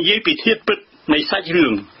បើនិយាយពីធាតុពិតនៃសាច់រឿ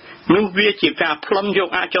ងនោះវាជាការប្លន់យក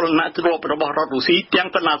អចលនទ្រព្យរបស់រដ្ឋរុស្ស៊ីទាំង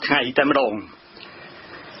កណ្ដាលថ្ងៃតែម្ដង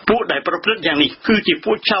ពួកដែលប្រព្រឹត្តយ៉ាងនេះគឺជា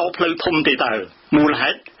ពួកចៅផ្លូវធំទេតើមូល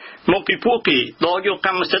ហេតុមកពីពួកគេដកយកក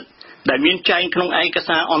ម្មសិទ្ធិដែលមានចែងក្នុងឯក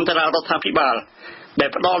សារអន្តររដ្ឋាភិបាលដែល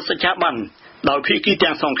ផ្ដល់សច្ចាប័នដោយភាគី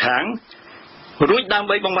ទាំងសងខាងរួចដើម្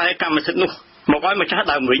បីបង្វែរកម្មសិទ្ធិនោះមកឲ្យម្ចាស់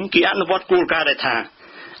ដើមវិញគេអនុវត្តគោលការណ៍ដែលថា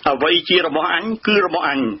អ្វីជារបស់អញគឺរបស់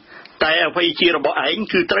អញតែអ្វីជារបស់ឯង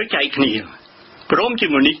គឺត្រូវចែកគ្នាព្រមជា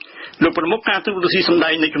មួយនេះលោកប្រមុខការទូតរុស្ស៊ីសម្ដែ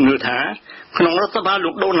ងនៅជំនឿថាក្នុងរដ្ឋបាល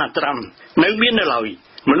លោកដូណាល់ត្រាំនៅមាននៅឡើយ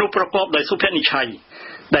មនុស្សប្រកបដោយសុភនិច្ឆ័យ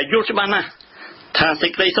ដែលយល់ច្បាស់ណាស់ថាសេច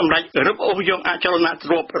ក្តីសម្រេចរឹបអូសយកអចលនទ្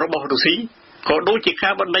រព្យរបស់រុស្ស៊ីក៏ដូចជាកា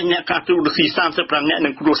របណ្ដេញអ្នកការទូតរុស្ស៊ី35នាក់និ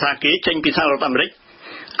ងគ្រួសារគេចេញពីសហរដ្ឋអាមេរិក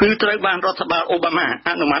គឺត្រូវបានរដ្ឋបាលអូបាម៉ា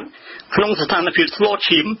អនុម័តក្នុងស្ថានភាពស្ល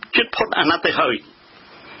ឈាមជិតផុតអាណត្តិទៅហើយ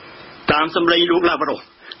តាមសម្លេងលោកឡាវរ៉ូស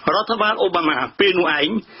រដ្ឋបាលអូបាម៉ាពេលនោះឯង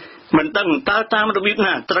មិនដឹងតើតាមរបៀប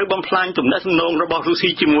ណាត្រូវបំផ្លាញទំនាក់ទំនងរបស់រុស្ស៊ី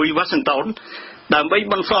ជាមួយវ៉ាស៊ីនតោនដើម្បី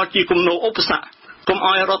បន្សល់ជាគំនូរឧបសគ្គកុំ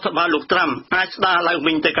ឲ្យរដ្ឋបាលលោកត្រាំអាចស្ដារឡើង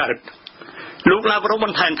វិញទៅកើតលោកឡាវរ៉ូប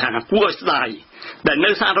ន្ថែមថាគួរឲ្យស្ដាយដែលនៅ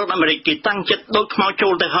សហរដ្ឋអាមេរិកគេតាំងចិត្តដូចខ្មោចចូ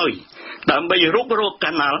លទៅហើយដើម្បីរុករក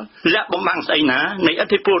កាណាល់លាក់បំបាំងស្អីណានៃឥ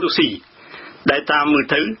ទ្ធិពលរុស្ស៊ីដែលតាមមើល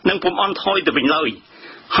ទៅនឹងពុំអន់ថយទៅវិញឡើយ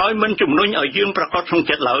ហើយមិនជំរុញឲ្យយើងប្រកាសក្នុង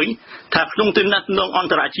ចិត្តឡើយថាក្នុងទំនាក់ទំនងអន្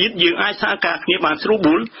តរជាតិយើងអាចសហការគ្នាបានស្រួល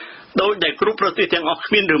បួលដោយដែលគ្រប់ប្រទេសទាំងអស់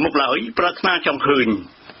គ្មានឬមុខឡើយប្រាថ្នាចង់ឃើញ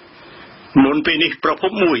មុនពេលនេះប្រភ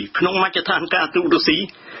ពមួយក្នុងមជ្ឈដ្ឋានការទូតរុស្ស៊ី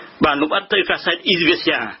បានលំអិតទៅកាសែតអ៊ីស្វៀស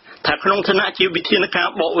យ៉ាថាក្នុងឋានៈជាវិធានការ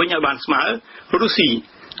បកវិញឲ្យបានស្មើរុស្ស៊ី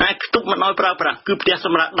អាចខ្ទប់មិនឲ្យប្រើប្រាស់គឺផ្ទះស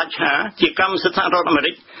ម្រាប់ដាច់ឆាជាកម្មសិទ្ធិសហរដ្ឋអាមេ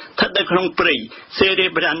រិកស្ថិតនៅក្នុងព្រៃសេរី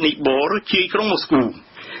ប្រានីបូរជាក្រុងម៉ូស្គូ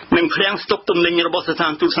និងឃ្លាំងស្តុកទំនិញរបស់ស្ថា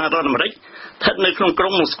នទូតសហរដ្ឋអាមេរិកស្ថិតនៅក្នុងក្រុ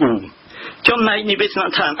ងម៉ូស្គូចំណែកនិវេសន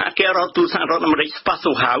ដ្ឋានអគ្គរដ្ឋទូតសហរដ្ឋអាមេរិក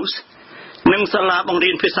Spaso House និងសាលាបង្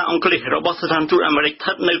រៀនភាសាអង់គ្លេសរបស់ស្ថានទូតអាមេរិកស្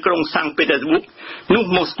ថិតនៅក្រុងសាំងពេតឺស្ប៊ុកនោះ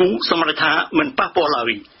ម៉ូស្គូសម្រេចថាមិនប៉ះពាល់ឡើ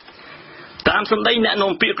យតាមសម្ដីអ្នក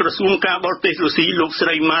នាំពាក្យក្រសួងការបរទេសរុស្ស៊ីលោកស្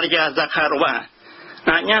រី Maria Zakharova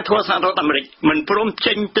អាជ្ញាធរសហរដ្ឋអាមេរិកមិនព្រម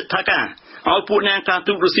ចេញទិដ្ឋាការឲ្យពួកអ្នកការ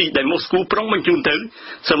ទូតរុស្ស៊ីដែលម៉ូស្គូប្រុងបញ្ជូនទៅ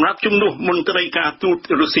សម្រាប់ជំនួសមន្ត្រីការទូត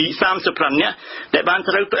រុស្ស៊ី35នាក់ដែលបាន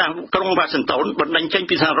ត្រូវក្រុងវ៉ាស៊ីនតោនបណ្ដេញចេញ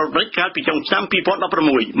ពីសហរដ្ឋអាមេរិកកាលពីចុងឆ្នាំ2016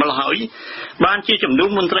ម្ល៉េះហើយបានជាចំនួន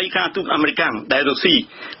មន្ត្រីការទូតអាមេរិកដែលរុស្ស៊ី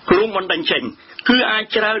គ្រោងបណ្ដេញចេញគឺអាច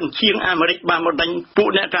ច្រើនជាងអាមេរិកបានបណ្ដេញពួក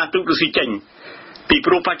អ្នកការទូតរុស្ស៊ីចេញពី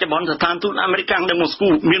ព្រោះបច្ចុប្បន្នស្ថានទូតអាមេរិកនៅម៉ូស្គូ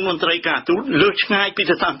មានមន្ត្រីការទូតលើសឆ្ងាយពី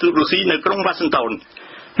ស្ថានទូតរុស្ស៊ីនៅក្រុងវ៉ាស៊ីនតោន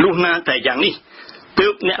លុះណាតែយ៉ាងនេះទើ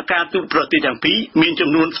បអ្នកការទូតប្រទេសទាំងពីរមានចំ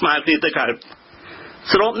នួនស្មើគ្នាទៅកើត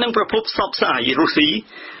ស្របនឹងប្រភពផ្សព្វផ្សាយរុស្ស៊ី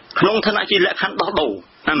ក្នុងឋានៈជាលក្ខខណ្ឌដោះដូរ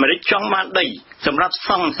អាមេរិកចង់បានដីសម្រាប់ស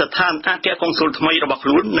ង់ស្ថានអគ្គកុងស៊ុលថ្មីរបស់ខ្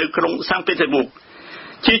លួននៅក្រុងសាំងពេតឺស្ប៊ុក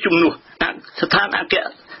ជាជំនួសស្ថានអគ្គ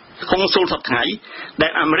កុងស៊ុលសប្តាហ៍ដែ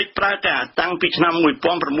លអាមេរិកប្រើការតាំងពីឆ្នាំ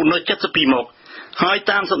1972មក ហើយ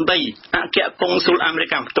តាមសម្ដីអគ្គកុងស៊ុលអាមេរិ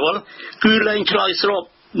កផ្ទាល់គឺលែងឆ្លើយស្រប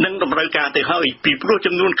នឹងតម្រូវការទៅហើយពីព្រោះ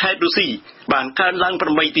ចំនួនខេត្តរុស្ស៊ីបានកើនឡើង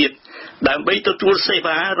8ទៀតដើម្បីទទួលសេ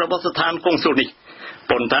វារបស់ស្ថានកុងស៊ុលនេះ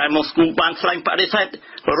ប៉ុន្តែម៉ូស្គូបានថ្លែងបដិសេធ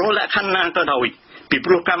រាល់លក្ខខណ្ឌណាក៏ដោយពី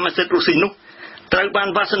ព្រោះកម្មសិទ្ធិរុស្ស៊ីនោះត្រូវបាន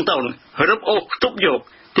វ៉ាស៊ីនតោនរឹបអូសផ្ទុកយក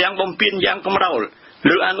ទាំងបំពេញយ៉ាងកម្រោល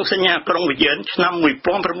លើអនុសញ្ញាក្រុងវីយ៉ែនឆ្នាំ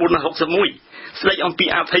1961ស្តីអំពី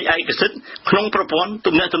អភ័យឯកសិទ្ធិក្នុងប្រព័ន្ធ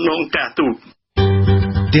ទំនាក់ទំនងការទូត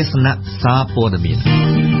ទេសនាសារព័ត៌មាន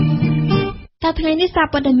តែថ្ងៃនេះសារ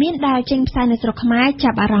ព័ត៌មានដែលចេញផ្សាយនៅស្រុកខ្មែរ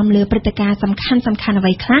ចាប់អារម្មណ៍លើព្រឹត្តិការណ៍សំខាន់ៗអ្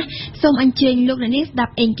វីខ្លះសូមអញ្ជើញលោកអ្នកនាងស្ដា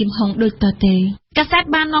ប់អេងគឹមហុងដូចតទៅកាសែត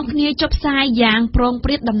បាននាំគ្នាចុះផ្សាយយ៉ាងប្រងព្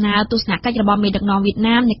រាតដំណើរទស្សនកិច្ចរបស់មេដឹកនាំវៀត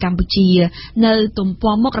ណាមនៅកម្ពុជានៅទំ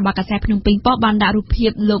ព័រមុខរបស់កាសែតភ្នំពេញប៉ុស្តិ៍បានដាក់រូបភា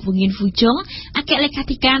ពលោកវងៀនហ្វូជុងអគ្គលេខា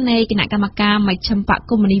ធិការនៃគណៈកម្មការមជ្ឈិមបក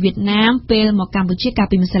កុម្មុយនីសវៀតណាមពេលមកកម្ពុជាកាល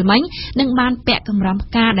ពីម្សិលមិញនិងបានពាក់កម្រាម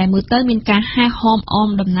ផ្កាដែលមើលទៅមានការហែហោមអម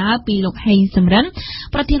ដំណើរពីលោកហេងសំរិន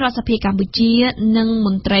ប្រធានរដ្ឋសភាកម្ពុជានិងម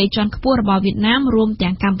ន្ត្រីជាន់ខ្ពស់របស់វៀតណាមរួម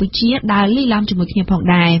ទាំងកម្ពុជាដើរលីឡំជាមួយគ្នាផង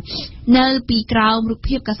ដែរនៅពីក្រោមរូប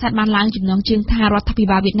ភាពកាសែតបានឡើងចំណងជើងថារដ្ឋាភិ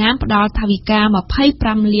បាលវៀតណាមផ្ដល់ថវិកា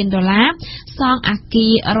$25 លានសង់អគា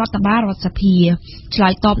ររដ្ឋបាលរដ្ឋសភាឆ្លើ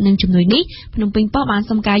យតបនឹងជំនួយនេះភ្នំពេញប៉ុស្តិ៍បាន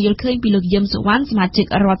សុំការយល់ឃើញពីលោកយឹមសុវណ្ណសមាជិក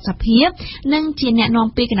រដ្ឋសភានិងជាអ្នកនាំ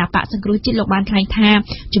ពាក្យគណៈបកសង្គ្រោះជាតិលោកបានថ្លែងថា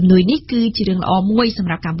ជំនួយនេះគឺជារឿងល្អមួយស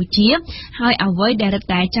ម្រាប់កម្ពុជាហើយអ្វីដែលរឹត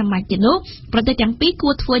តែចាំបាច់ទៀតនោះប្រទេសទាំងពីរគួ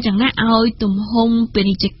រធ្វើយ៉ាងណាឲ្យទំហំពា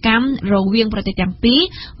ណិជ្ជកម្មរវាងប្រទេសទាំងពីរ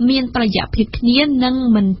មានតុល្យភាពគ្នានិង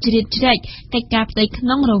មិនជ្រៀតជ្រែកកិច្ចការផ្ទៃក្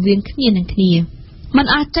នុងរវាងគ្នានឹងគ្នាមិន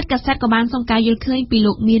អស់ចិត្តកាសែតក៏បានសុំការយល់ឃើញពី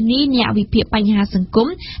លោកមាននីអ្នកវិភាគបញ្ហាសង្គម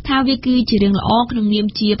ថាវាគឺជារឿងល្អក្នុងនាម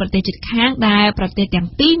ជាប្រទេសជិតខាងដែលប្រទេសទាំង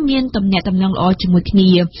ពីរមានទំនាក់ទំនងល្អជាមួយគ្នា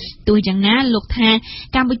ទោះយ៉ាងណាលោកថា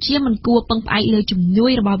កម្ពុជាមិនគួរពឹងផ្អែកលើជំនួ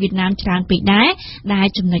យរបស់វៀតណាមច្រើនពេកដែរដែល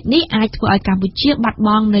ចំណុចនេះអាចធ្វើឲ្យកម្ពុជាបាត់ប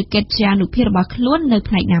ង់នូវកិត្យានុភាពរបស់ខ្លួននៅ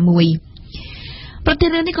ផ្នែកណាមួយប្រធាន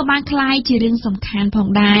រឿងនេះក៏បានคล้ายជារឿងសំខាន់ផង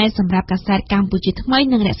ដែរសម្រាប់កាសែតកម្ពុជាថ្មី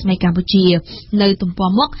និងរស្មីកម្ពុជានៅទំព័រ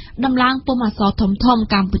មុខដំឡើងពុម្ពអក្សរធំ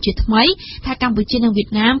កម្ពុជាថ្មីថាកម្ពុជានិងវៀត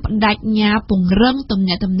ណាមបដិញ្ញាពង្រឹងទំ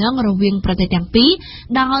នាក់ទំនងរវាងប្រទេសទាំងពីរ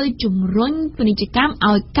ដោយជំរុញពាណិជ្ជកម្ម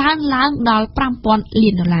ឲ្យកើនឡើងដល់$5,000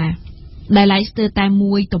 លានដែលឡាយស្ទើរតែ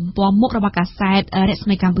មួយទំព័រមុខរបស់កាសែតរស្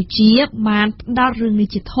មីកម្ពុជាបានផ្ដោតរឿងនេះ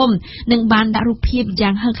ជាធំនិងបានដាក់រូបភាពយ៉ា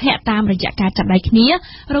ងហឹកហាក់តាមរយៈការចាប់ដៃគ្នា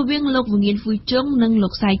រវាងលោកវងៀនហ្វូជុងនិងលោ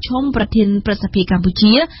កសៃឈុំប្រធានប្រសិទ្ធិកម្ពុ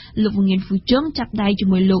ជាលោកវងៀនហ្វូជុងចាប់ដៃជា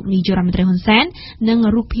មួយលោកនាយករដ្ឋមន្ត្រីហ៊ុនសែននិង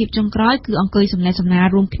រូបភាពចុងក្រោយគឺអង្គុយសំណេះសំណាល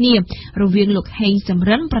រួមគ្នារវាងលោកហេងសំ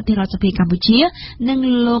រិនប្រធានរដ្ឋសភាកម្ពុជានិង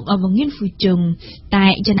លោកវងៀនហ្វូជុងតែ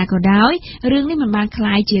យ៉ាងណាក៏ដោយរឿងនេះមិនបានค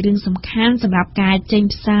ล้ายជារឿងសំខាន់សម្រាប់ការចេញ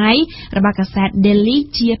ផ្សាយរបស់កាសែត Daily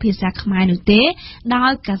ជាភាសាខ្មែរនោះទេដោ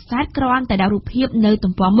យកាសែតគ្រាន់តែដាក់រូបភាពនៅ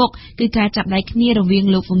ទំព័រមុខគឺការចាប់ដៃគ្នារវាង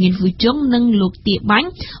លោកវងៀនហ្វូជុងនិងលោកទាបាញ់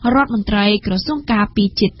រដ្ឋមន្ត្រីក្រសួងការពារ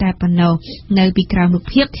ជាតិតែប៉ុណ្ណោះនៅពីក្រោមរូប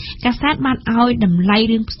ភាពកាសែតបានឲ្យតម្លៃ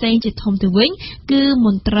រឿងផ្សេងជាធំទៅវិញគឺម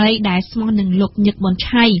ន្ត្រីដែលស្មោះនឹងលោកញឹកប៊ុន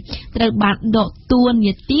ឆៃត្រូវបានដកតួ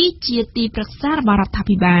នាទីជាទីប្រឹក្សារបស់រដ្ឋា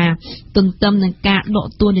ភិបាលទន្ទឹមនឹងការដក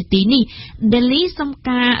តួនាទីនេះ Daily សុំ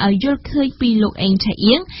ការយល់ឃើញពីលោកអេងឆៃ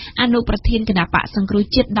អៀងអនុប្រធានគណៈបកសង្គ្រោះ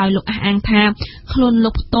ជាតិដោយលោកអះអាងថាខ្លួនលោ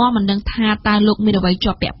កផ្ទាល់មិនដឹងថាតើលោកមានអ្វី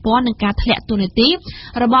ជាប់ពាក់ព័ន្ធនឹងការធ្លាក់តួនាទី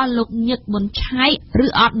របស់លោកញឹកប៊ុនឆៃឬ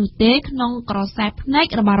អត់នោះទេក្នុងក្រសែភ្នែក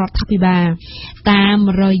របស់រដ្ឋាភិបាលតាម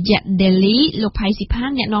រយៈ Daily លោកផៃស៊ីផាន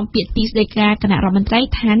អ្នកនាំពាក្យទីស្តីការគណៈរដ្ឋមន្ត្រី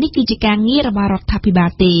ថានេះគឺជាការងាររបស់រដ្ឋាភិបាល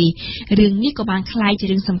ទេរឿងនេះក៏បានคล้ายជា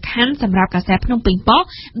រឿងសំខាន់សម្រាប់កាសែតភ្នំពេញប៉ុស្តិ៍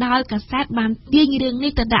ដោយកាសែតបានទាញរឿង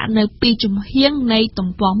នេះទៅដាក់នៅពីជំហៀងនៃទំ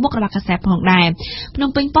ព័រមុខរបស់កាសែតផងដែរភ្នំ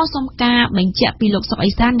ពេញប៉ុស្តិ៍សុំការបញ្ជាក់ពីលោកសុកអេ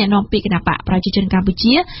សានអ្នកនាំពាក្យគណៈបកប្រជាជនកម្ពុ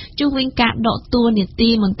ជាជុំវិញការដកតួនាទី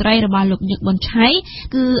មន្ត្រីរបស់លោកញឹកប៊ុនឆៃ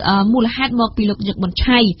គឺមូលហេតុមកពីលោកញឹកប៊ុន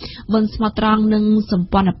ឆៃមិនស្មោះត្រង់នឹងសម្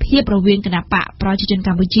ព័ន្ធភាពរវាងគណៈបកប្រជាជនក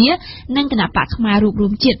ម្ពុជានិងគណៈបកខ្មែររួបរว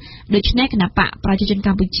มជាតិដូច្នេះគណៈបកប្រជាជនក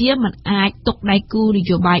ម្ពុជាមិនអាចទុកដៃគូន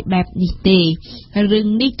យោបាយបែបនេះទេរឿង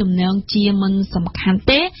នេះទំនងជាមិនសំខាន់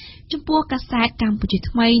ទេចំពោះកាសែតកម្ពុជា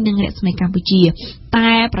ថ្មីនិងរស្មីកម្ពុជា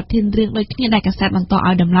តែប្រធានរឿងដូចគ្នាដែលកាសែតបន្ត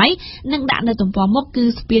ឲ្យតម្លៃនិងដាក់នៅទំព័រមុខគឺ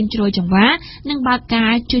ស្ពានជ្រោយចង្វានិងបើកកា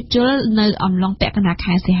រជួសជុលនៅអំឡុងពាក់កណ្ដាល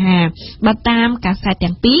ខែសីហាបើតាមកាសែត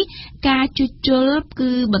ទាំងពីរការជួសជុល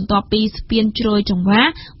គឺបន្ទាប់ពីស្ពានជ្រោយចង្វា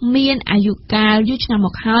មានអាយុកាលយូរឆ្នាំម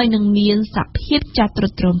កហើយនិងមានសភាពចាស់ទ្រុ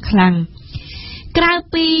ឌទ្រោមខ្លាំង ក្រៅ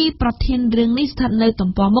ពីប្រធានរឿងនេះស្ថិតនៅទំ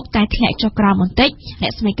ព័រមុខតែធ្លាក់ចុះក្រោមបន្តិចអ្ន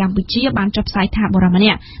កស្មីកម្ពុជាបានចុះផ្សាយថាបុរសម្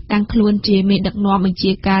នាក់តាំងខ្លួនជាមេដឹកនាំបញ្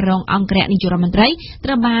ជាការរងអង្គរនាយករដ្ឋមន្ត្រីត្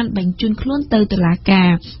រូវបានបញ្ជូនខ្លួនទៅតុលាការ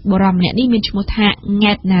បុរសម្នាក់នេះមានឈ្មោះថា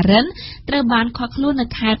ង៉ែតណារិនត្រូវបានឃាត់ខ្លួននៅ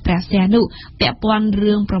ខេត្តព្រះសីហនុពាក់ព័ន្ធ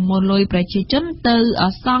រឿងប្រមូលលុយប្រជាជនទៅ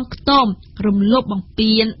សងខ្ទមរំលោភបំ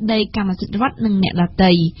ពានដីកម្មសិទ្ធិរដ្ឋនិងអ្នកដ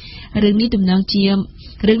ទៃរឿងនេះទំនងជា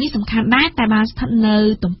រឿងនេះសំខាន់ដែរតែបានស្ថិតនៅ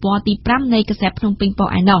ទំព័រទី5នៃកាសែតភ្នំពេញប៉ុស្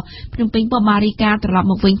តិ៍ឯណោះភ្នំពេញប៉ុស្តិ៍បានរាយការណ៍ត្រឡប់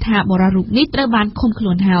មកវិញថាបុរសរូបនេះត្រូវបានឃុំខ្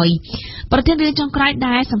លួនហើយប្រធានរឿងចុងក្រោយ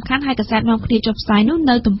ដែរសំខាន់ហើយកាសែតនាំគ្នាចុះផ្សាយនោះ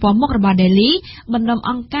នៅទំព័រមុខរបស់ Daily បណ្ដុំ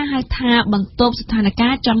អង្គការហៅថាបន្ទប់ស្ថានភា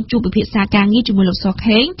ពចង់ជួបពិភាក្សាការងារជាមួយលោកសុ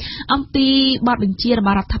ខេងអំពីបទបញ្ជារប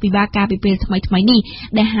ស់រដ្ឋាភិបាលការពីពេលថ្មីៗនេះ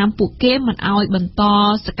ដែលហាមពួកគេមិនឲ្យបន្ត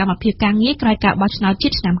សកម្មភាពការងារក្រោយការបោះឆ្នោតជា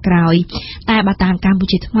តិឆ្នាំក្រោយតែបើតាមកម្ពុ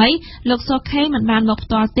ជាថ្មីលោកសុខេងមិនបានមកផ្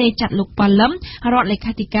ទាល់ទេចាត់លោកប៉ាឡឹមរដ្ឋលេ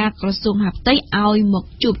ខាធិការក្រសួងមហាផ្ទៃឲ្យមក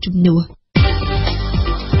ជួបជំនួស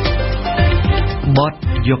បទ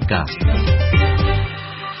យកកា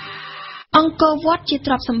អង្គរវត្តជា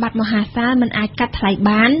ទ្រព្យសម្បត្តិមហាសាលមិនអាចកាត់ថ្លៃ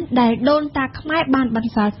បានដែលដូនតាខ្មែរបានប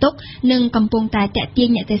ន្សល់ទុកនិងកំពុងតែតាក់ទាញ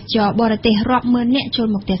អ្នកទេសចរបរទេសរាប់ម៉ឺននាក់ចូល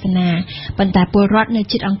មកទស្សនាប៉ុន្តែពលរដ្ឋនៅ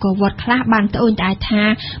ជិតអង្គរវត្តខ្លះបានត្អូញត្អែថា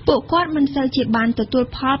ពួកគាត់មិនសូវជាបានទទួល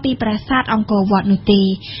ផលពីប្រាសាទអង្គរវត្តនោះទេ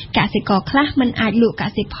កសិករខ្លះមិនអាចលក់ក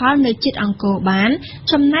សិផលនៅជិតអង្គរបាន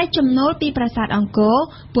ចំណែកចំណូលពីប្រាសាទអង្គរ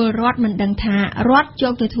ពលរដ្ឋមិនដឹងថារដ្ឋយ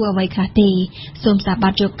កទៅធ្វើអ្វីខ្លះទេសូមសាប័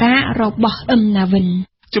តយកការរបស់ណាវិន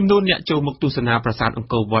ចំនួនអ្នកចូលមកទស្សនាប្រាសាទអង្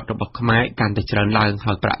គរវត្តរបស់ខ្មែរកាន់តែច្រើនឡើង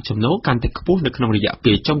ហើយប្រាក់ចំណូលកាន់តែខ្ពស់នៅក្នុងរយៈ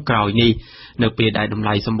ពេលចុងក្រោយនេះនៅពេលដែលតម្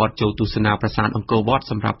លៃសម្បត្តិចូលទស្សនាប្រាសាទអង្គរវត្ត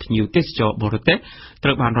សម្រាប់ភ្ញៀវទេសចរបរទេសត្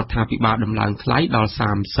រូវបានរដ្ឋាភិបាលដំឡើងថ្លៃដល់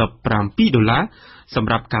$37ស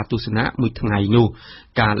ម្រាប់ការទស្សនាមួយថ្ងៃនោះ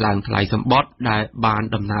ការឡើងថ្លៃសម្បត្តិដែលបាន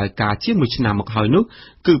ដំណើរការជាង1ឆ្នាំមកហើយនោះ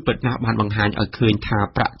គឺពិតណាស់បានបង្ហាញឲ្យឃើញថា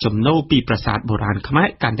ប្រាក់ចំណូលពីប្រាសាទបុរាណខ្មែរ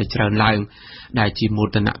កាន់តែច្រើនឡើងដែលជាមោ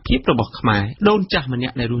ទនភាពរបស់ខ្មែរដូនចាស់ម្នា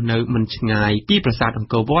ក់ដែលរស់នៅមិនឆ្ងាយពីប្រាសាទអ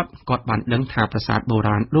ង្គរវត្តគាត់បានដឹងថាប្រាសាទបុ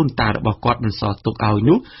រាណដូនតារបស់គាត់បន្សល់ទុកឲ្យ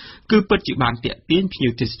នោះគឺពិតជាបានទាក់ទាញភ្ញៀ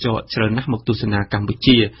វទេសចរច្រើនណាស់មកទស្សនាកម្ពុ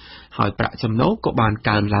ជាហើយប្រាក់ចំណូលក៏បាន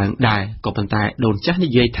កើនឡើងដែរក៏ប៉ុន្តែដូនចាស់និ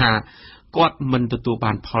យាយថាគាត់មិនទទួល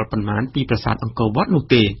បានផលប៉ុន្មានពីប្រាសាទអង្គរវត្តនោះ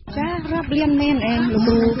ទេចារាប់លានមែនឯងលោក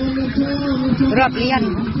គ្រូរាប់លាន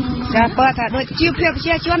ចាបើថាដូចជាប្រ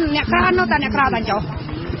ជាជនអ្នកក្រនៅតែអ្នកក្រតែចុះ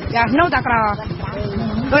ចានៅតែក្រ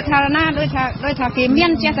ដូចថាណាដូចថាគេមា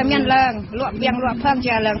នចេះតែមានឡើងលក់បៀងលក់ភឹង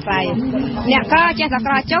ចេះឡើងស្អីអ្នកក្រចេះតែ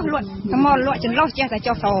ក្រចុះលក់ថ្មលក់ចន្លោះចេះតែ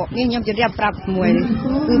ចុះសោនេះខ្ញុំជម្រាបប្រាប់មួយ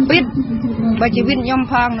គឺពិតបើជីវិតខ្ញុំ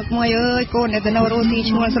ផងនឹកមួយអើយកូនដែលទៅនៅរស់ទី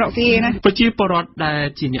ឈ្មោះស្រុកគេណាប្រជាពលរដ្ឋដែល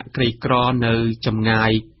ជាអ្នកក្រីក្រនៅចម្ងា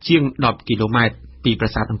យជាង10គីឡូម៉ែត្រពីប្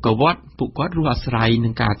រាសាទអង្គរវត្តពួកគាត់រស់អាស្រ័យនឹ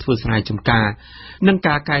ងការធ្វើស្រែចម្ការនិង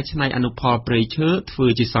ការកែច្នៃអនុផលព្រៃឈើធ្វើ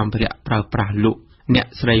ជាសម្ភារៈប្រើប្រាស់លក់អ្នក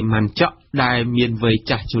ស្រីម៉ាន់ចក់ដែលមានវ័យ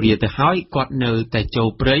ចាស់ជរាទៅហើយគាត់នៅតែចូល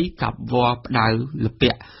ព្រៃកាប់វល្លិផ្ដៅល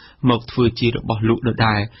ពាក់មកធ្វើជារបស់លក់ដ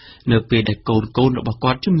ដែលនៅពេលដែលកូនរបស់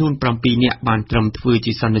គាត់ចំនួន7នាក់បានត្រឹមធ្វើ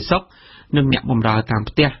ជាសន្តិសុខនិងអ្នកបម្រើតាម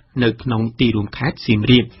ផ្ទះនៅក្នុងទីរួមខេត្តសៀម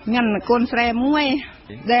រាបមានកូនស្រីមួយ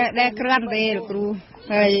ដែលក្រាន់ទេលោកគ្រូ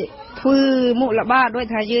ហើយធ្វើមុខល្បាដូច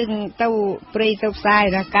ថាយើងទៅព្រៃទៅផ្សាយ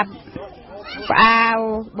ណាកាត់ផ្អាវ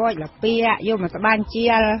បោចលពាក់យកមកស្បាញ់ជា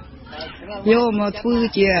លយកមកធ្វើ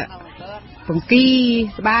ជាបង្គី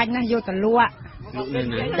ស្បាញ់ណាយកទៅលក់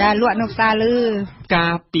តែលក់នៅផ្សារលើកា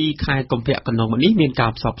រពីខែកុម្ភៈកន្លងមកនេះមានកា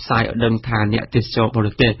រផ្សព្វផ្សាយឲ្យដឹងថាអ្នកទេសចរបរ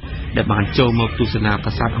ទេសដែលបានចូលមកទស្សនាប្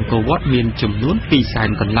រាសាទអង្គរវត្តមានចំនួន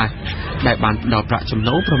200,000 កន្លះដែលបានផ្ដល់ប្រាក់ចំ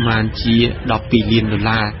ណូលប្រមាណជា$12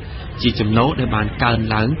 លានជាចំណូលដែលបានកើន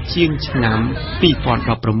ឡើងជាងឆ្នាំ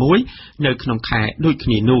2016នៅក្នុងខែដូចគ្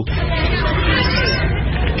នានោះ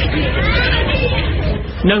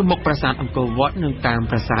នៅមុខប្រាសាទអង្គរវត្តនិងតាម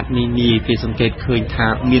ប្រាសាទនានាគេសង្កេតឃើញថា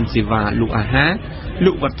មានសេវាលក់អាហារល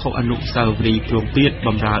ក់វត្ថុអនុស្សាវរីយ៍ព្រមព្រៀងប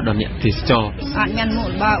ម្រើដល់អ្នកទេសចរអត់មានមុខ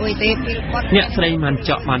របរអីទេអ្នកស្រីម៉ាន់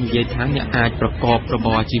ចក់បាននិយាយថាអ្នកអាចប្រកបរប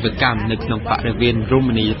រអាជីវកម្មនៅក្នុងបរិវេណរ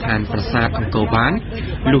មណីយដ្ឋានប្រាសាទអង្គរបាន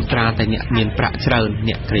លុះត្រាតែអ្នកមានប្រាក់ច្រើន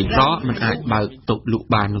អ្នកក្រីក្រមិនអាចបើកតុលក់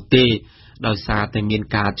បាននោះទេដោយសារតែមាន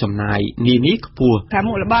ការចំណាយនានាខ្ពស់ថា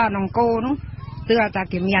មុខរបរអង្គរនោះទើបតែ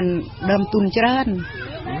គេមានដើមទុនច្រើន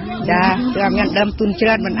ចាទើបមានដើមទុនច្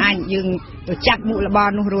រើនមិនអាចយើងទៅចាត់មុខរបរ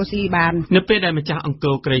នោះរស់ស៊ីបាននៅពេលដែលម្ចាស់អង្គ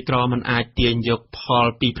រក្រីក្រមិនអាចទាញយកផល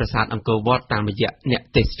ពីប្រាសាទអង្គរវត្តតាមរយៈអ្នក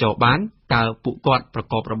ទេសចរបានតើពួកគាត់ប្រ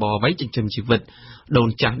កបរបរអ្វីចិញ្ចឹមជីវិតដូន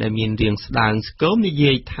ចាស់ដែលមានរាងស្ដើងស្គមនិ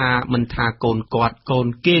យាយថាមិនថាកូនគាត់កូន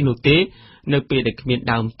គេនោះទេនៅពេលដែលគ្មាន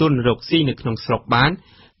ដើមទុនរកស៊ីនៅក្នុងស្រុកបាន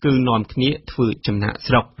គឺនាំគ្នាធ្វើចំណាក់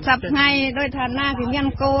ស្រុកសប្តាហ៍ថ្ងៃដោយថាណាគេមាន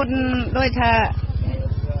កូនដោយថា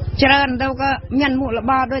ច្រើនទៅក៏មានមុខរ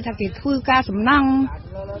បរដូចថាគេធ្វើការសំណង់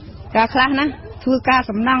ការខ្លះណាធ្វើការ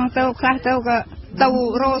សំណង់ទៅខ្លះទៅក៏ទៅ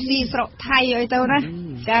រស់ស៊ីស្រុកថៃអីទៅណា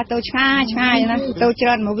ចាទៅឆ្ងាយណាទៅច្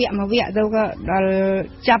រើនមួយវគ្គទៅក៏ដល់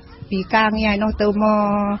ចាប់ពីការងារនោះទៅមក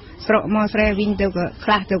ស្រុកមកស្រែវិញទៅក៏ខ្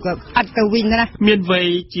លះទៅក៏អត់ទៅវិញណាមានវ័យ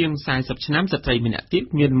ជាង40ឆ្នាំស្ត្រីម្នាក់ទៀត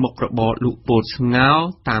មានមុខរបរលក់ពោតស្ងោរ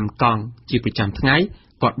តាមកង់ជាប្រចាំថ្ងៃ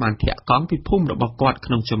គាត់បានធាក់កង់ពីភូមិរបស់គាត់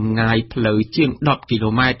ក្នុងចម្ងាយផ្លូវជាង10គី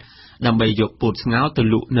ឡូម៉ែត្រដើម្បីយកពោតស្ងោរទៅ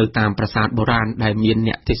លក់នៅតាមប្រាសាទបុរាណដែលមាន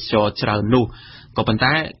អ្នកទេសចរច្រើននោះក៏ប៉ុន្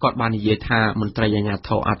តែគាត់បាននិយាយថាមន្ត្រីអាជ្ញាធ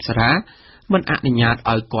រអប្សរាមិនអនុញ្ញាត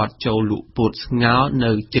ឲ្យគាត់ចូលលក់ពោតស្ងោរ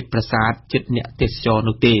នៅជិតប្រាសាទជិតអ្នកទេសចរ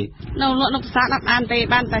នោះទេនៅលក់នៅប្រាសាទអត់បានទេ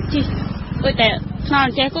បានតែជិះដូចតែថ្នល់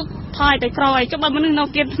ចេះក៏ថយទៅក្រោយចុះបើមនុស្សនៅ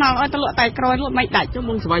គៀនថ្នល់ឲ្យទៅលក់តែក្រោយលក់មិនដាច់ចុះ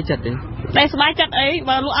មុនសុបាយចិត្តទេតែសុបាយចិត្តអី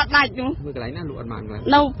បើលក់អត់ដាច់នោះមើលកន្លែងណាលក់អត់បានកន្លែង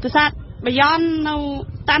នៅប្រាសាទបាយ័ននៅ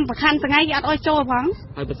តាមប្រខណ្ឌថ្ងៃគេអត់ឲ្យចូលផង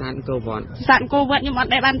ហើយប្រាសាទអង្គរវត្តខ្ញុំអត់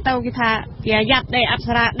ដែរបានទៅគេថាគេយ៉ាប់ដែរអប្ស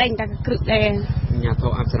រាដេញតែគ្រឹកដែរញាធ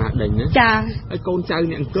រអប្សរាដេញណាចាហើយកូនចៅ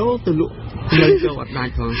អ្នកអង្គរទៅលក់លើចូលអត់ដា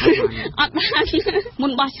ច់ផងអត់បានមុ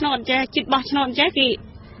នបោះឆ្នោតចេះជិតបោះឆ្នោតចេះគេ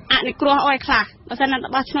អនុគ្រោះអោយខ្លះបើសិនតែ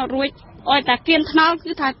បោះឆ្នោតរួចអោយតែគៀនថ្នល់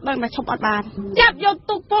គឺថាបើមកឈប់អត់បានចាប់យក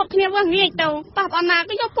ទុកពោតគ្នាវិញងាយទៅប៉ះអត់ណា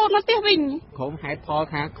ក៏យកពោតមកផ្ទះវិញក្រុមហេតុផល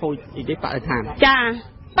ថាខូចអីទេបរិស្ថានចា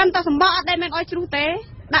ប៉ុន្តែសម្បកអត់ដែលមិនអោយជ្រុះទេ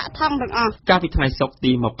ដាក់ថង់ទាំងអស់កាលពីថ្ងៃសុក្រ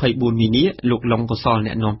ទី24មីនាលោកឡុងកុសល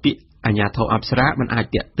អ្នកនាំពាក្យអាជ្ញាធរអប្សរាមិនអាច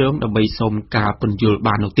តាក់ទងដើម្បីសូមការពន្យល់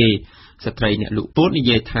បាននោះទេស្ត្រីអ្នកលក់ពោតនិ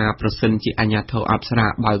យាយថាប្រសិនជាអាជ្ញាធរអប្សរា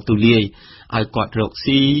បើកទូលាយឲ្យគាត់រក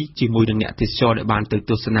ស៊ីជាមួយនឹងអ្នកទេសចរដែលបានទៅ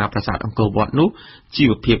ទស្សនាប្រាសាទអង្គរវត្តនោះជី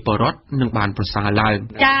វភាពបរិវត្តនឹងបានប្រសើរឡើង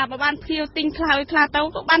ចាបើបានភ្ញៀវទិញខ្លះទៅ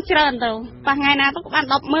ក៏បានច្រើនទៅប៉ះថ្ងៃណាទៅក៏បាន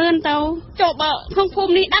100000ទៅចុះបើក្នុងភូ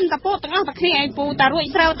មិនេះដាំតពោតទាំងអស់តែគ្នាឯងពូតារួច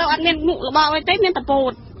ស្រូវទៅអត់មានមុខរបរអីទេមានតពោ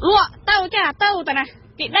តលក់ទៅចាទៅតាណា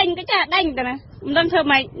គេដេញទៅចាដេញតាណាមិនដឹងធ្វើ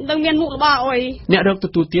ម៉េចមិនដឹងមានមុខរបរអីអ្នករកទ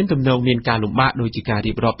ទួលទានទំនងមានការលំបាកដោយជាការ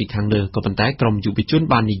រៀបរាប់ពីខាងលើក៏ប៉ុន្តែក្រមយុវជន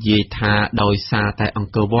បាននិយាយថាដោយសារតែអ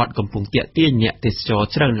ង្គរវត្តកំពុងទាក់ទាញអ្នកទេសចរ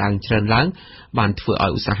ច្រើនឡើងបានធ្វើឲ្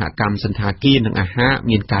យឧស្សាហកម្មសន្តាគារនិងអាហារ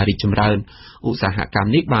មានការរីកចម្រើនឧស្សាហកម្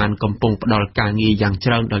មនេះបានកំពុងផ្ដល់ការងារយ៉ាងច្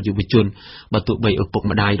រើនដល់យុវជនបើទោះបីឪពុក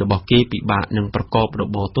ម្ដាយរបស់គេពិបាកនឹងប្រកបរ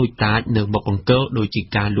បរតូចតាចនៅមុខអង្គរដោយជា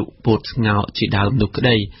ការលក់ពោតស្ងោរជាដើមនោះក្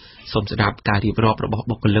តីសូមស្ដាប់ការរៀបរាប់របស់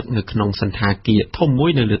បុគ្គលិកនៅក្នុងសន្តាគារធំមួយ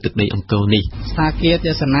នៅលើទឹកដីអង្គរនេះសន្តាគារ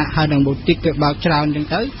ទេសនាហើយនឹងបូតិកគេបើកច្រើនអញ្ចឹង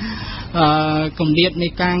ទៅគម្លាតនៃ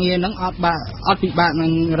ការងារហ្នឹងអត់ពិបាកនឹ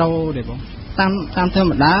ងរោទេបងតាមធម្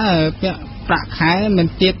មតាពាក់ប្រាក់ខែមិន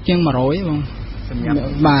ទៀបជាង100បងសម្រាប់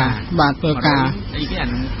បាទធ្វើការអីគេអា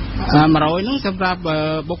ហ្នឹង100ហ្នឹងសម្រាប់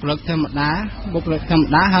បុគ្គលិកធម្ម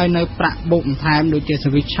តាហើយនៅប្រាក់បូកបន្ថែមដូចជាស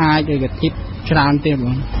វិឆាយឬក៏ធីបច្រើនទៀតប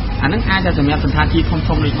ងអាហ្នឹងអាចតែសម្រាប់សន្តាគារ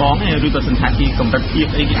ធំៗនៃបងឬក៏សន្តាគារកម្រិតទាប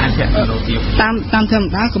អីគេអាចចាក់ទៅទៀតតាមធម្ម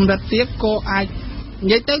តាកម្រិតទាបក៏អាចនិ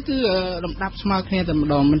យាយទៅគឺលំដាប់ស្មើគ្នាតែម្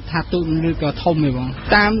ដងមិនថាទូឬក៏ធំទេបង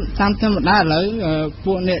តាមធម្មតាឥឡូវ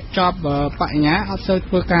ពួកអ្នកចប់បញ្ញាអត់សូវ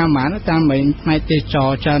ធ្វើការហ្មងតាមផ្នែកទេសចរ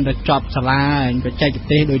ច្រើនតែចប់សាលាបច្ចេក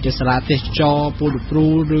ទេសដូចជាសាលាទេសចរពូលព្រូ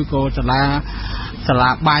ឬក៏សាលា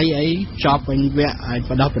បាយអីចប់វិញវគ្គឲ្យ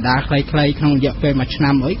បដោះបដាខ្លីៗក្នុងរយៈពេល1ឆ្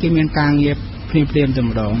នាំអីគេមានការងារព្រាមតែ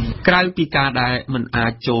ម្ដងក្រៅពីការដែលមិនអា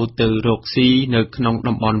ចចូលទៅរកស៊ីនៅក្នុង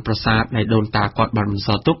តំបន់ប្រាសាទដែលដូនតាគាត់បានបន្ស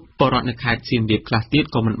ល់ទុកបរិវត្តនៅខេត្តសៀមរាបខ្លះទៀត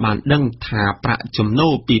ក៏មិនបានដឹងថាប្រាក់ចំណូ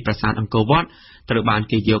លពីប្រាសាទអង្គរវត្តត្រូវបាន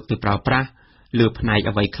គេយកទៅប្រើប្រាស់លើផ្នែក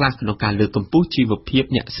អ្វីខ្លះក្នុងការលើកកម្ពស់ជីវភាព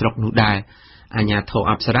អ្នកស្រុកនោះដែរអាជ្ញាធរ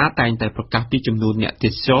អប្សរាតែងតែប្រកាសពីចំនួនអ្នកទេ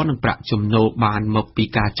សចរនិងប្រាក់ចំណូលបានមកពី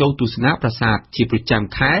ការចូលទស្សនាប្រាសាទជាប្រចាំ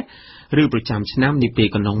ខែឬប្រចាំឆ្នាំនាពេល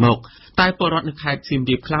កន្លងមកតែពលរដ្ឋនៅខេត្តសៀម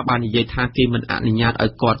រាបខ្លះបាននិយាយថាគេមិនអនុញ្ញាតឲ្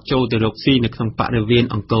យគាត់ចូលទៅរកស៊ីនៅក្នុងបរិវេណ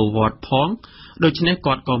អង្គរវត្តផងដូច្នេះ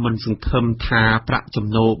គាត់ក៏មិនសង្ឃឹមថាប្រាក់ចំ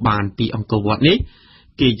ណូលបានពីអង្គរវត្តនេះ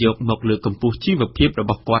គេយកមកលើកកម្ពស់ជីវភាពរ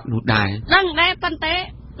បស់គាត់នោះដែរដឹងដែរប៉ុន្តែ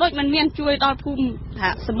ដូចមិនមានជួយដល់ភូមិថា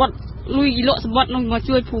សមុទ្រលុយលក់សមុទ្រនោះមក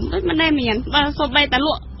ជួយភូមិដូចមិនដែរមានបើសូម្បីតែល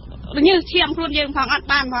ក់ញើសឈាមខ្លួនយើងផងអត់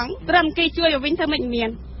បានផងត្រឹមគេជួយឲ្យវិញធ្វើមិនមាន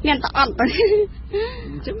តែអត់ទៅ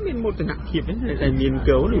អញ្ចឹងមានមោទនភាពទេតែមាន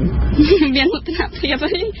កោនេះមានមោទនភាព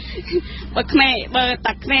អីបើខ្មែរបើ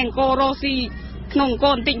តាខ្មែរអង្គររស់ស៊ីក្នុងអង្គ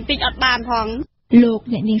របន្តិចអត់បានផងលោក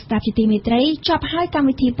អ្នកនាងស្ដាប់ជាទីមេត្រីចប់ហើយកម្ម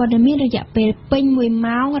វិធីព័ត៌មានរយៈពេលពេញ1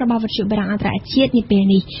ម៉ោងរបស់វិទ្យុបារាំងអន្តរជាតិនាពេល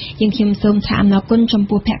នេះយើងខ្ញុំសូមថ្លែងអំណរគុណចំ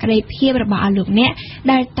ពោះភក្ដីភាពរបស់អស់លោកអ្នក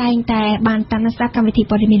ដែលតែងតែបានតាមដានកម្មវិធី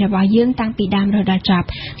ព័ត៌មានរបស់យើងតាំងពីដើមរហូតដល់ចប់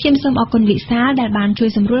ខ្ញុំសូមអរគុណវិសាលដែលបានជួយ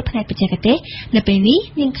សម្រួលផ្នែកបច្ចេកទេសនៅពេលនេះ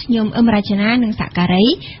នាងខ្ញុំអឹមរចនានិងសក្ការី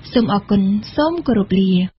សូមអរគុណសូមគោរព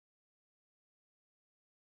លា